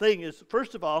thing is,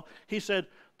 first of all, he said,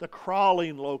 the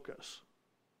crawling locust.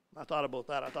 I thought about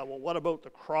that. I thought, well, what about the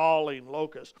crawling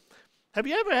locust? Have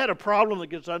you ever had a problem that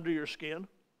gets under your skin?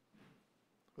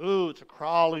 Ooh, it's a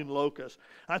crawling locust.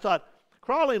 I thought,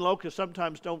 crawling locusts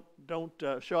sometimes don't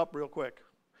show up real quick.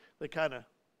 They kind of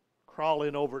crawl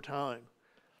in over time.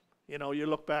 You know, you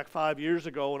look back 5 years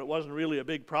ago and it wasn't really a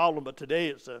big problem, but today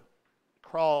it's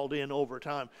crawled in over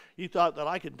time. You thought that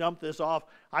I could dump this off,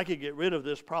 I could get rid of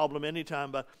this problem anytime,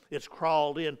 but it's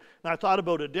crawled in. And I thought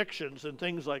about addictions and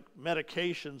things like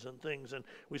medications and things, and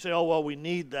we say, oh, well, we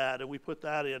need that, and we put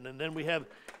that in, and then we have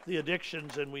the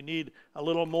addictions, and we need a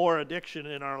little more addiction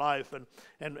in our life,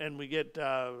 and we get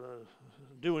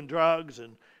doing drugs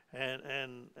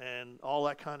and all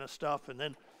that kind of stuff, and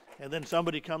then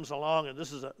somebody comes along, and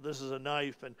this is a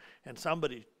knife, and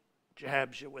somebody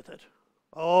jabs you with it.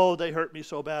 Oh, they hurt me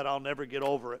so bad, I'll never get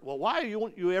over it. Well, why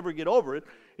won't you ever get over it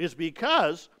is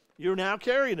because you're now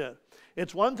carrying it.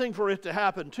 It's one thing for it to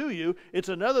happen to you. It's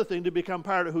another thing to become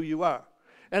part of who you are.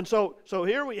 And so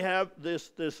here we have this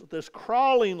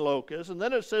crawling locust, and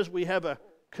then it says we have a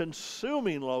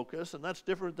consuming locust, and that's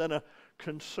different than a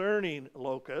concerning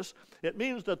locust. It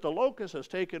means that the locust has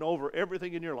taken over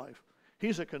everything in your life.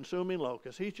 He's a consuming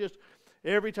locust. He's just,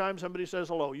 every time somebody says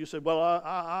hello, you said, well,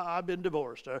 I've been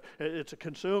divorced. It's a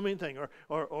consuming thing,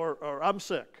 or I'm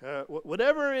sick.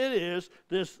 Whatever it is,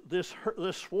 this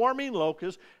swarming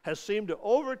locust has seemed to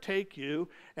overtake you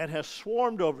and has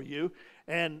swarmed over you,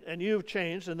 and you've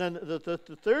changed. And then the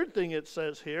third thing it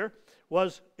says here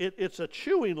was it's a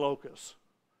chewing locust,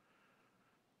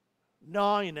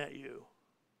 gnawing at you.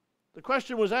 The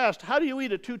question was asked, how do you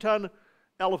eat a 2-ton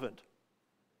elephant?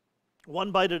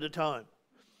 One bite at a time.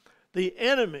 The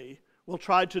enemy will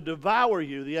try to devour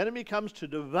you. The enemy comes to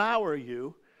devour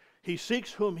you. He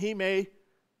seeks whom he may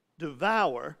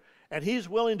devour, and he's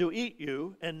willing to eat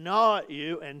you and gnaw at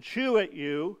you and chew at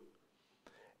you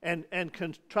and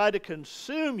try to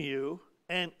consume you.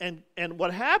 And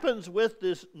what happens with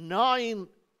this gnawing,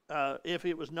 if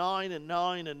it was gnawing and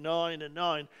gnawing and gnawing and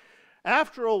gnawing,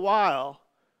 after a while,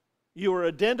 you are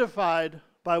identified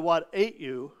by what ate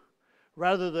you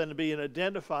rather than being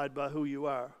identified by who you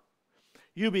are.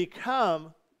 You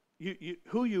become,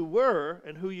 who you were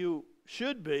and who you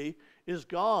should be is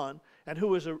gone, and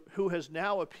who has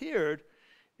now appeared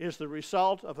is the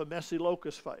result of a messy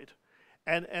locust fight.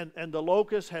 And the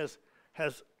locust has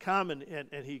come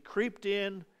and he creeped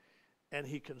in and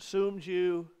he consumed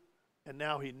you, and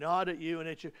now he gnawed at you and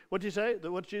ate you. What did he say?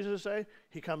 What did Jesus say?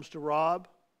 He comes to rob,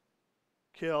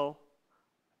 kill,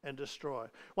 and destroy.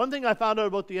 One thing I found out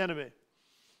about the enemy,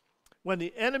 when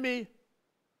the enemy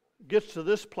gets to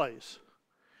this place,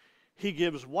 he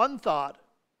gives one thought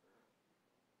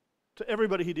to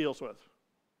everybody he deals with.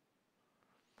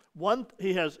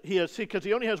 Because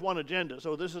he only has one agenda,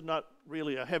 so this is not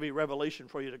really a heavy revelation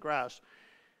for you to grasp.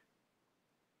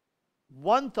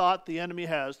 One thought the enemy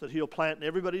has that he'll plant in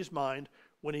everybody's mind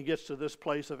when he gets to this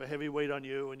place of a heavy weight on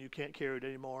you and you can't carry it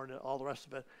anymore and all the rest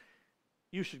of it,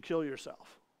 you should kill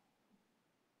yourself.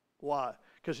 Why?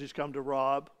 Because he's come to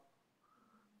rob,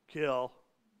 kill,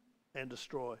 and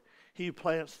destroy. He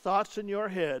plants thoughts in your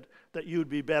head that you'd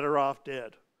be better off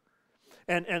dead.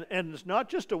 And it's not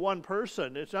just one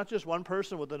person. It's not just one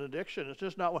person with an addiction. It's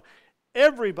just not one.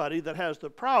 Everybody that has the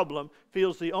problem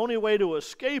feels the only way to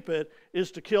escape it is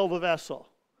to kill the vessel,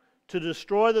 to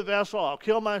destroy the vessel. I'll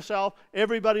kill myself.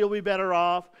 Everybody will be better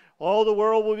off. All the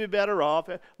world will be better off.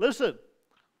 Listen,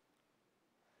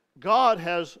 God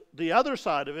has the other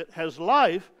side of it, has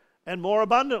life, and more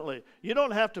abundantly. You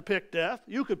don't have to pick death.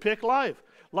 You could pick life.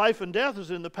 Life and death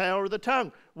is in the power of the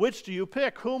tongue. Which do you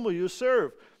pick? Whom will you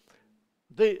serve?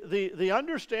 The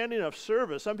understanding of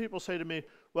service, some people say to me,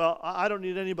 well, I don't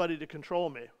need anybody to control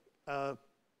me.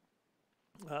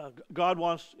 God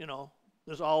wants,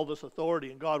 there's all this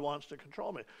authority and God wants to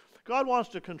control me. God wants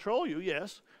to control you,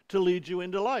 yes, to lead you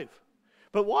into life.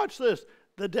 But watch this.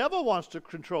 The devil wants to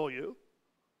control you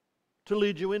to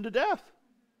lead you into death.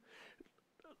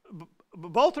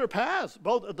 Both are paths.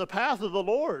 Both the path of the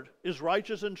Lord is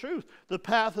righteous and truth. The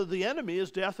path of the enemy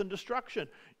is death and destruction.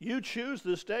 You choose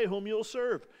this day whom you'll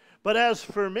serve. But as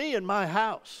for me and my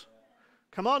house,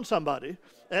 come on somebody,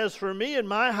 as for me and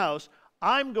my house,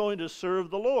 I'm going to serve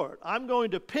the Lord. I'm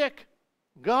going to pick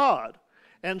God.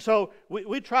 And so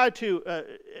we try to,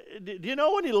 do you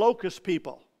know any locust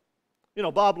people?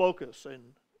 Bob Locust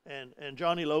and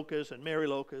Johnny Locust and Mary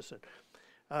Locust.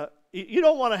 And you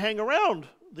don't want to hang around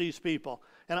these people.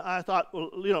 And I thought, well,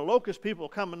 locust people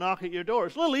come and knock at your door.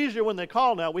 It's a little easier when they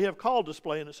call now. We have call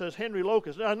display and it says Henry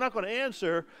Locust. Now, I'm not going to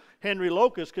answer Henry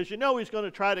Locust because he's going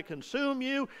to try to consume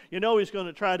you. He's going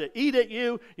to try to eat at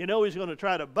you. He's going to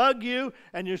try to bug you.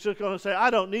 And you're just going to say, I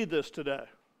don't need this today.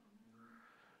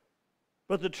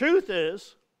 But the truth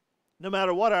is, no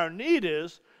matter what our need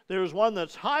is, there's one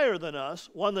that's higher than us,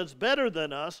 one that's better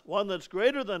than us, one that's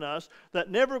greater than us,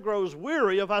 that never grows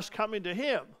weary of us coming to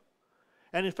him.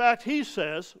 And in fact, he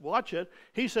says, watch it,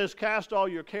 he says, cast all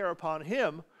your care upon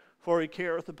him, for he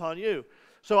careth upon you.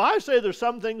 So I say there's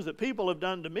some things that people have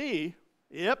done to me.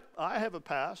 Yep, I have a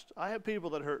past. I have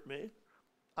people that hurt me.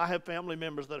 I have family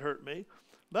members that hurt me.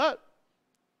 But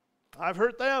I've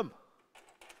hurt them.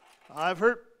 I've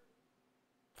hurt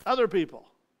other people.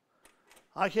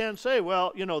 I can't say,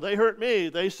 well, they hurt me.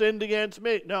 They sinned against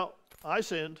me. No, I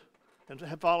sinned and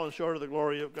have fallen short of the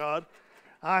glory of God.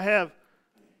 I have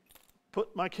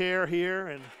put my care here,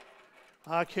 and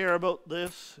I care about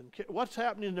this. And what's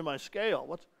happening to my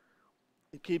scale?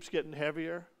 It keeps getting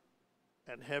heavier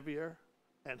and heavier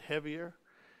and heavier.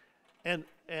 And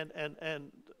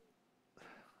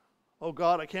oh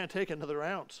God, I can't take another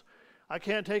ounce. I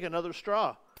can't take another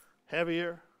straw.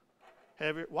 Heavier,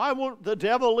 heavier. Why won't the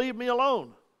devil leave me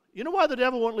alone? You know why the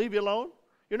devil won't leave you alone?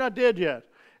 You're not dead yet.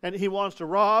 And he wants to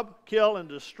rob, kill, and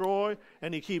destroy,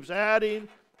 and he keeps adding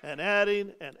and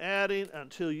adding and adding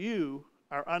until you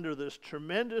are under this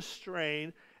tremendous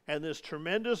strain and this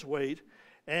tremendous weight,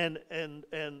 and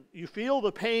you feel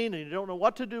the pain and you don't know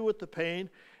what to do with the pain,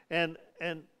 and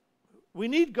we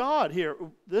need God here.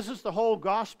 This is the whole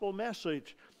gospel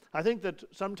message. I think that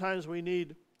sometimes we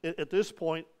need, at this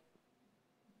point,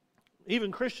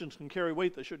 even Christians can carry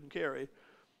weight they shouldn't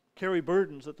carry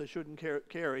burdens that they shouldn't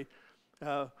carry.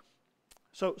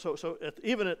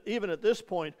 Even at this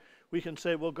point, we can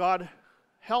say, well, God,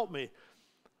 help me.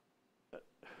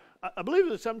 I believe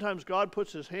that sometimes God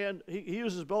puts his hand, he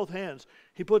uses both hands.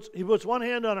 He puts one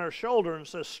hand on our shoulder and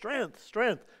says, strength,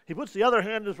 strength. He puts the other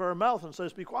hand over our mouth and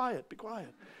says, be quiet, be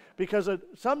quiet. Because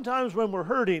sometimes when we're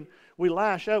hurting, we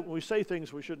lash out and we say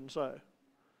things we shouldn't say.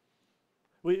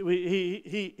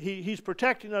 He's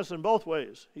protecting us in both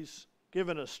ways. He's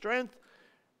given us strength,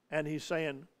 and he's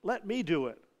saying, let me do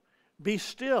it. Be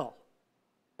still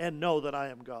and know that I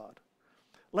am God.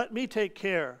 Let me take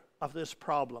care of this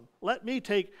problem. Let me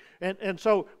take, and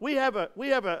so I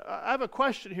have a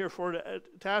question here to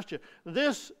ask you.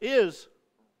 This is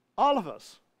all of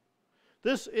us.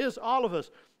 This is all of us.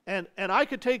 And I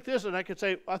could take this and I could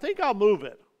say, I think I'll move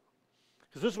it.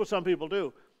 Because this is what some people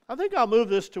do. I think I'll move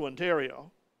this to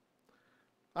Ontario.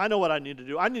 I know what I need to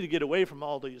do. I need to get away from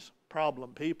all these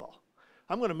problem people.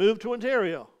 I'm going to move to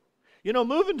Ontario. You know,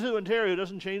 moving to Ontario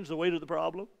doesn't change the weight of the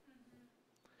problem.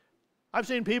 I've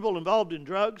seen people involved in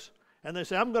drugs, and they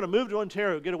say, I'm going to move to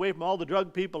Ontario, get away from all the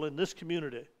drug people in this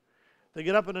community. They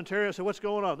get up in Ontario and say, what's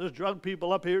going on? There's drug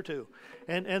people up here too.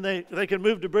 And they can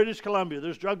move to British Columbia.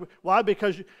 There's drug. Why?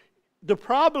 Because the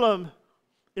problem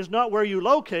is not where you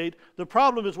locate. The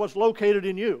problem is what's located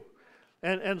in you.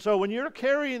 And so when you're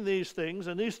carrying these things,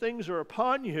 and these things are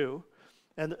upon you,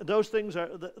 and those things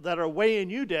that are weighing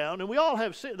you down, and we all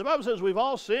have sinned. The Bible says we've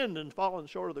all sinned and fallen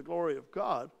short of the glory of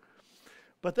God.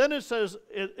 But then it says,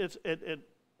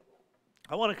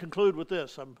 I want to conclude with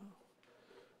this. I'm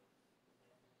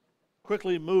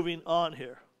quickly moving on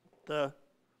here.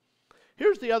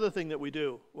 Here's the other thing that we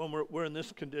do when we're in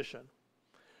this condition.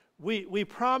 We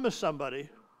promise somebody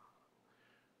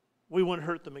we won't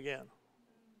hurt them again.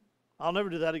 I'll never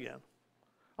do that again.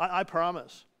 I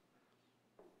promise.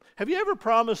 Have you ever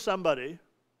promised somebody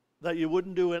that you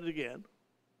wouldn't do it again,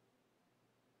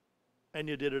 and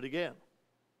you did it again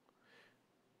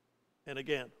and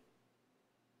again?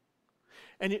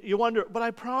 And you wonder, but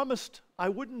I promised I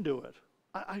wouldn't do it.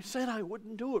 I said I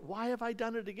wouldn't do it. Why have I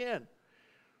done it again?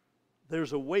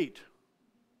 There's a weight.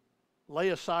 Lay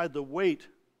aside the weight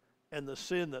and the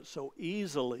sin that so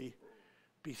easily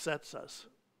besets us.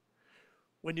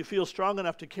 When you feel strong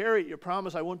enough to carry it, you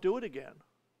promise I won't do it again.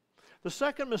 The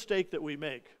second mistake that we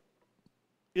make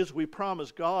is we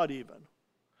promise God even.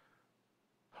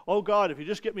 Oh God, if you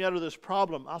just get me out of this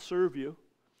problem, I'll serve you.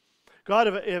 God,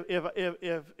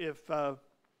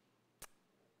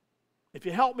 if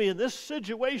you help me in this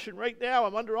situation right now,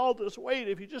 I'm under all this weight.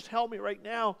 If you just help me right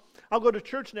now, I'll go to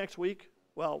church next week.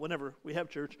 Well, whenever we have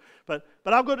church. But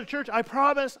I'll go to church. I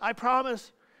promise. I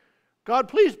promise. God,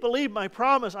 please believe my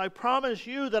promise. I promise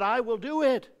you that I will do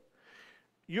it.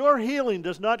 Your healing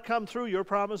does not come through your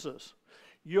promises.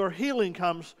 Your healing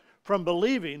comes from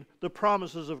believing the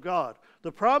promises of God.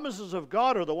 The promises of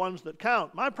God are the ones that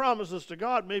count. My promises to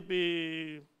God may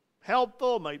be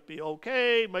helpful, might be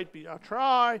okay, might be a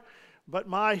try, but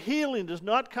my healing does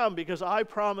not come because I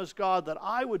promised God that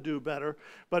I would do better,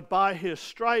 but by his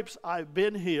stripes I've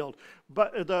been healed.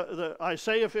 But the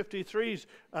Isaiah 53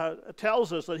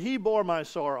 tells us that he bore my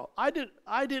sorrow. I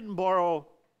didn't borrow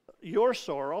your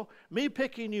sorrow. Me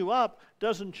picking you up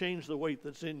doesn't change the weight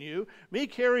that's in you. Me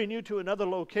carrying you to another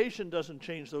location doesn't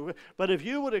change the weight. But if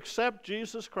you would accept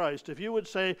Jesus Christ, if you would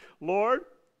say, Lord,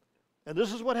 and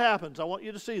this is what happens, I want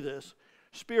you to see this,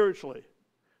 spiritually,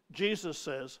 Jesus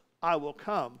says, I will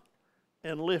come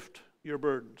and lift your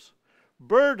burdens.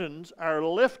 Burdens are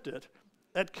lifted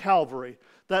at Calvary.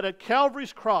 That at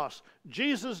Calvary's cross,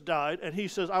 Jesus died, and he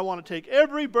says, I want to take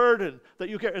every burden that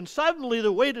you carry. And suddenly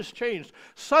the weight has changed.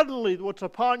 Suddenly what's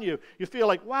upon you, you feel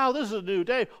like, wow, this is a new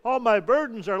day. All my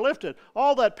burdens are lifted.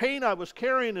 All that pain I was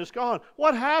carrying is gone.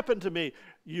 What happened to me?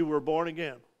 You were born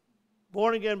again.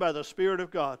 Born again by the Spirit of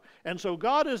God. And so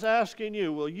God is asking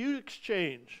you, will you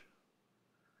exchange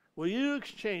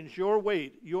your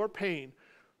weight, your pain,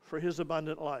 for his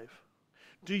abundant life?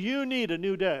 Do you need a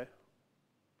new day?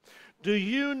 Do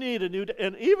you need a new day?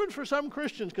 And even for some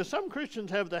Christians, because some Christians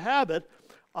have the habit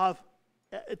of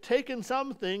taking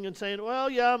something and saying, well,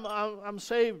 yeah, I'm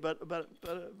saved, but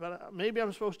maybe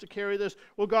I'm supposed to carry this.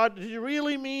 Well, God, did you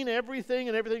really mean everything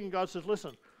and everything? And God says,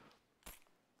 listen,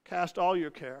 Cast all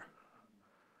your care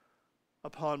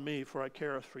upon me, for I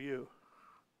careth for you.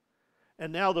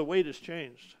 And now the weight has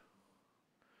changed.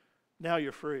 Now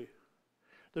you're free.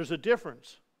 There's a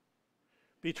difference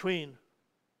between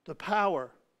the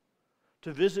power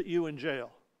to visit you in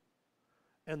jail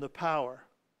and the power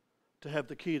to have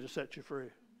the key to set you free.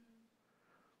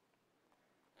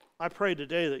 I pray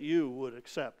today that you would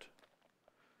accept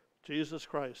Jesus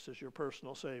Christ as your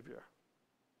personal Savior.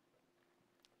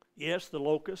 Yes, the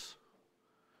locusts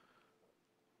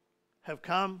have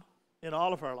come in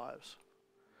all of our lives.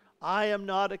 I am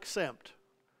not exempt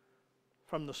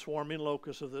from the swarming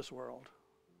locusts of this world,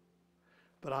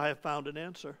 but I have found an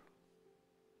answer.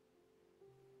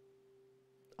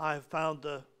 I have found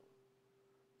the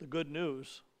good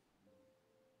news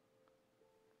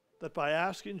that by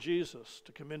asking Jesus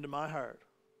to come into my heart,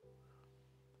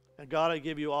 and God, I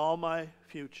give you all my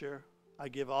future, I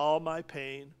give all my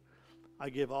pain, I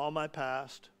give all my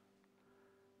past,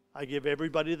 I give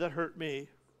everybody that hurt me,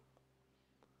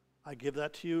 I give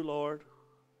that to you, Lord.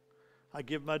 I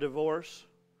give my divorce,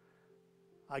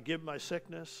 I give my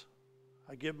sickness,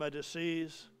 I give my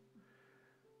disease,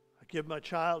 I give my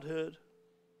childhood.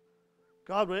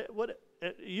 God,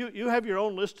 you have your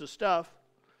own list of stuff.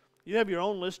 You have your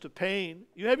own list of pain.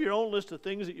 You have your own list of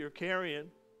things that you're carrying.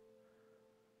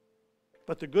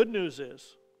 But the good news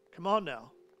is, come on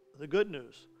now, the good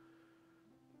news,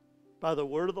 by the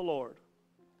word of the Lord,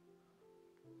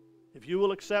 if you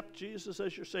will accept Jesus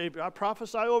as your Savior, I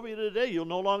prophesy over you today, you'll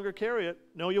no longer carry it.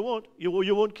 No, you won't. You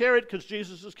won't carry it because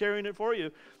Jesus is carrying it for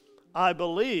you. I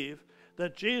believe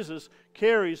that Jesus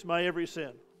carries my every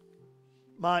sin.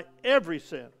 My every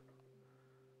sin.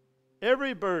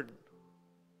 Every burden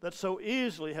that so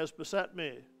easily has beset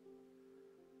me.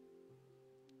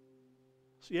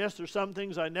 So yes, there's some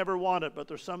things I never wanted, but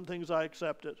there's some things I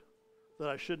accepted that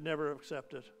I should never have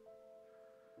accepted.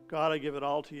 God, I give it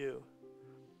all to you.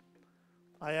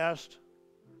 I asked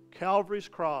Calvary's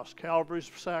cross,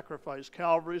 Calvary's sacrifice,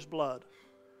 Calvary's blood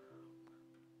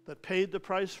that paid the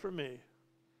price for me,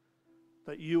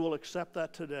 that you will accept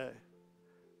that today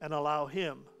and allow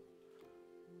him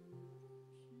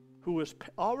who has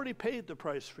already paid the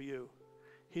price for you.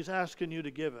 He's asking you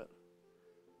to give it.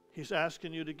 He's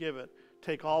asking you to give it.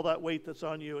 Take all that weight that's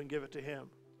on you and give it to him.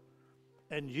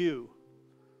 And you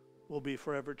will be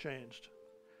forever changed.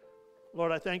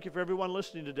 Lord, I thank you for everyone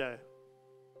listening today.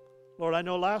 Lord, I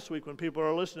know last week when people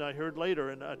were listening, I heard later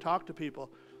and I talked to people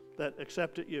that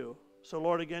accepted you. So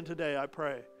Lord, again today I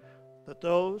pray that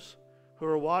those who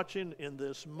are watching in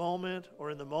this moment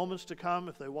or in the moments to come,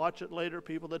 if they watch it later,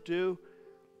 people that do,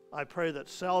 I pray that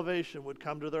salvation would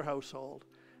come to their household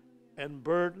and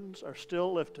burdens are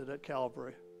still lifted at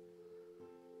Calvary.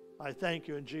 I thank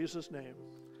you in Jesus' name.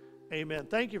 Amen.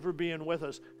 Thank you for being with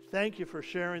us. Thank you for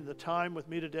sharing the time with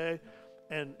me today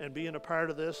and being a part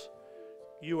of this.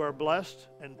 You are blessed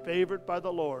and favored by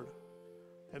the Lord.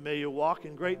 And may you walk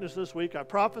in greatness this week. I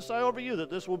prophesy over you that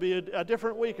this will be a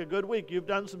different week, a good week. You've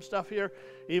done some stuff here.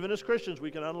 Even as Christians,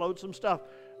 we can unload some stuff.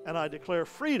 And I declare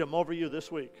freedom over you this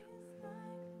week.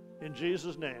 In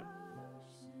Jesus' name,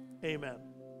 amen.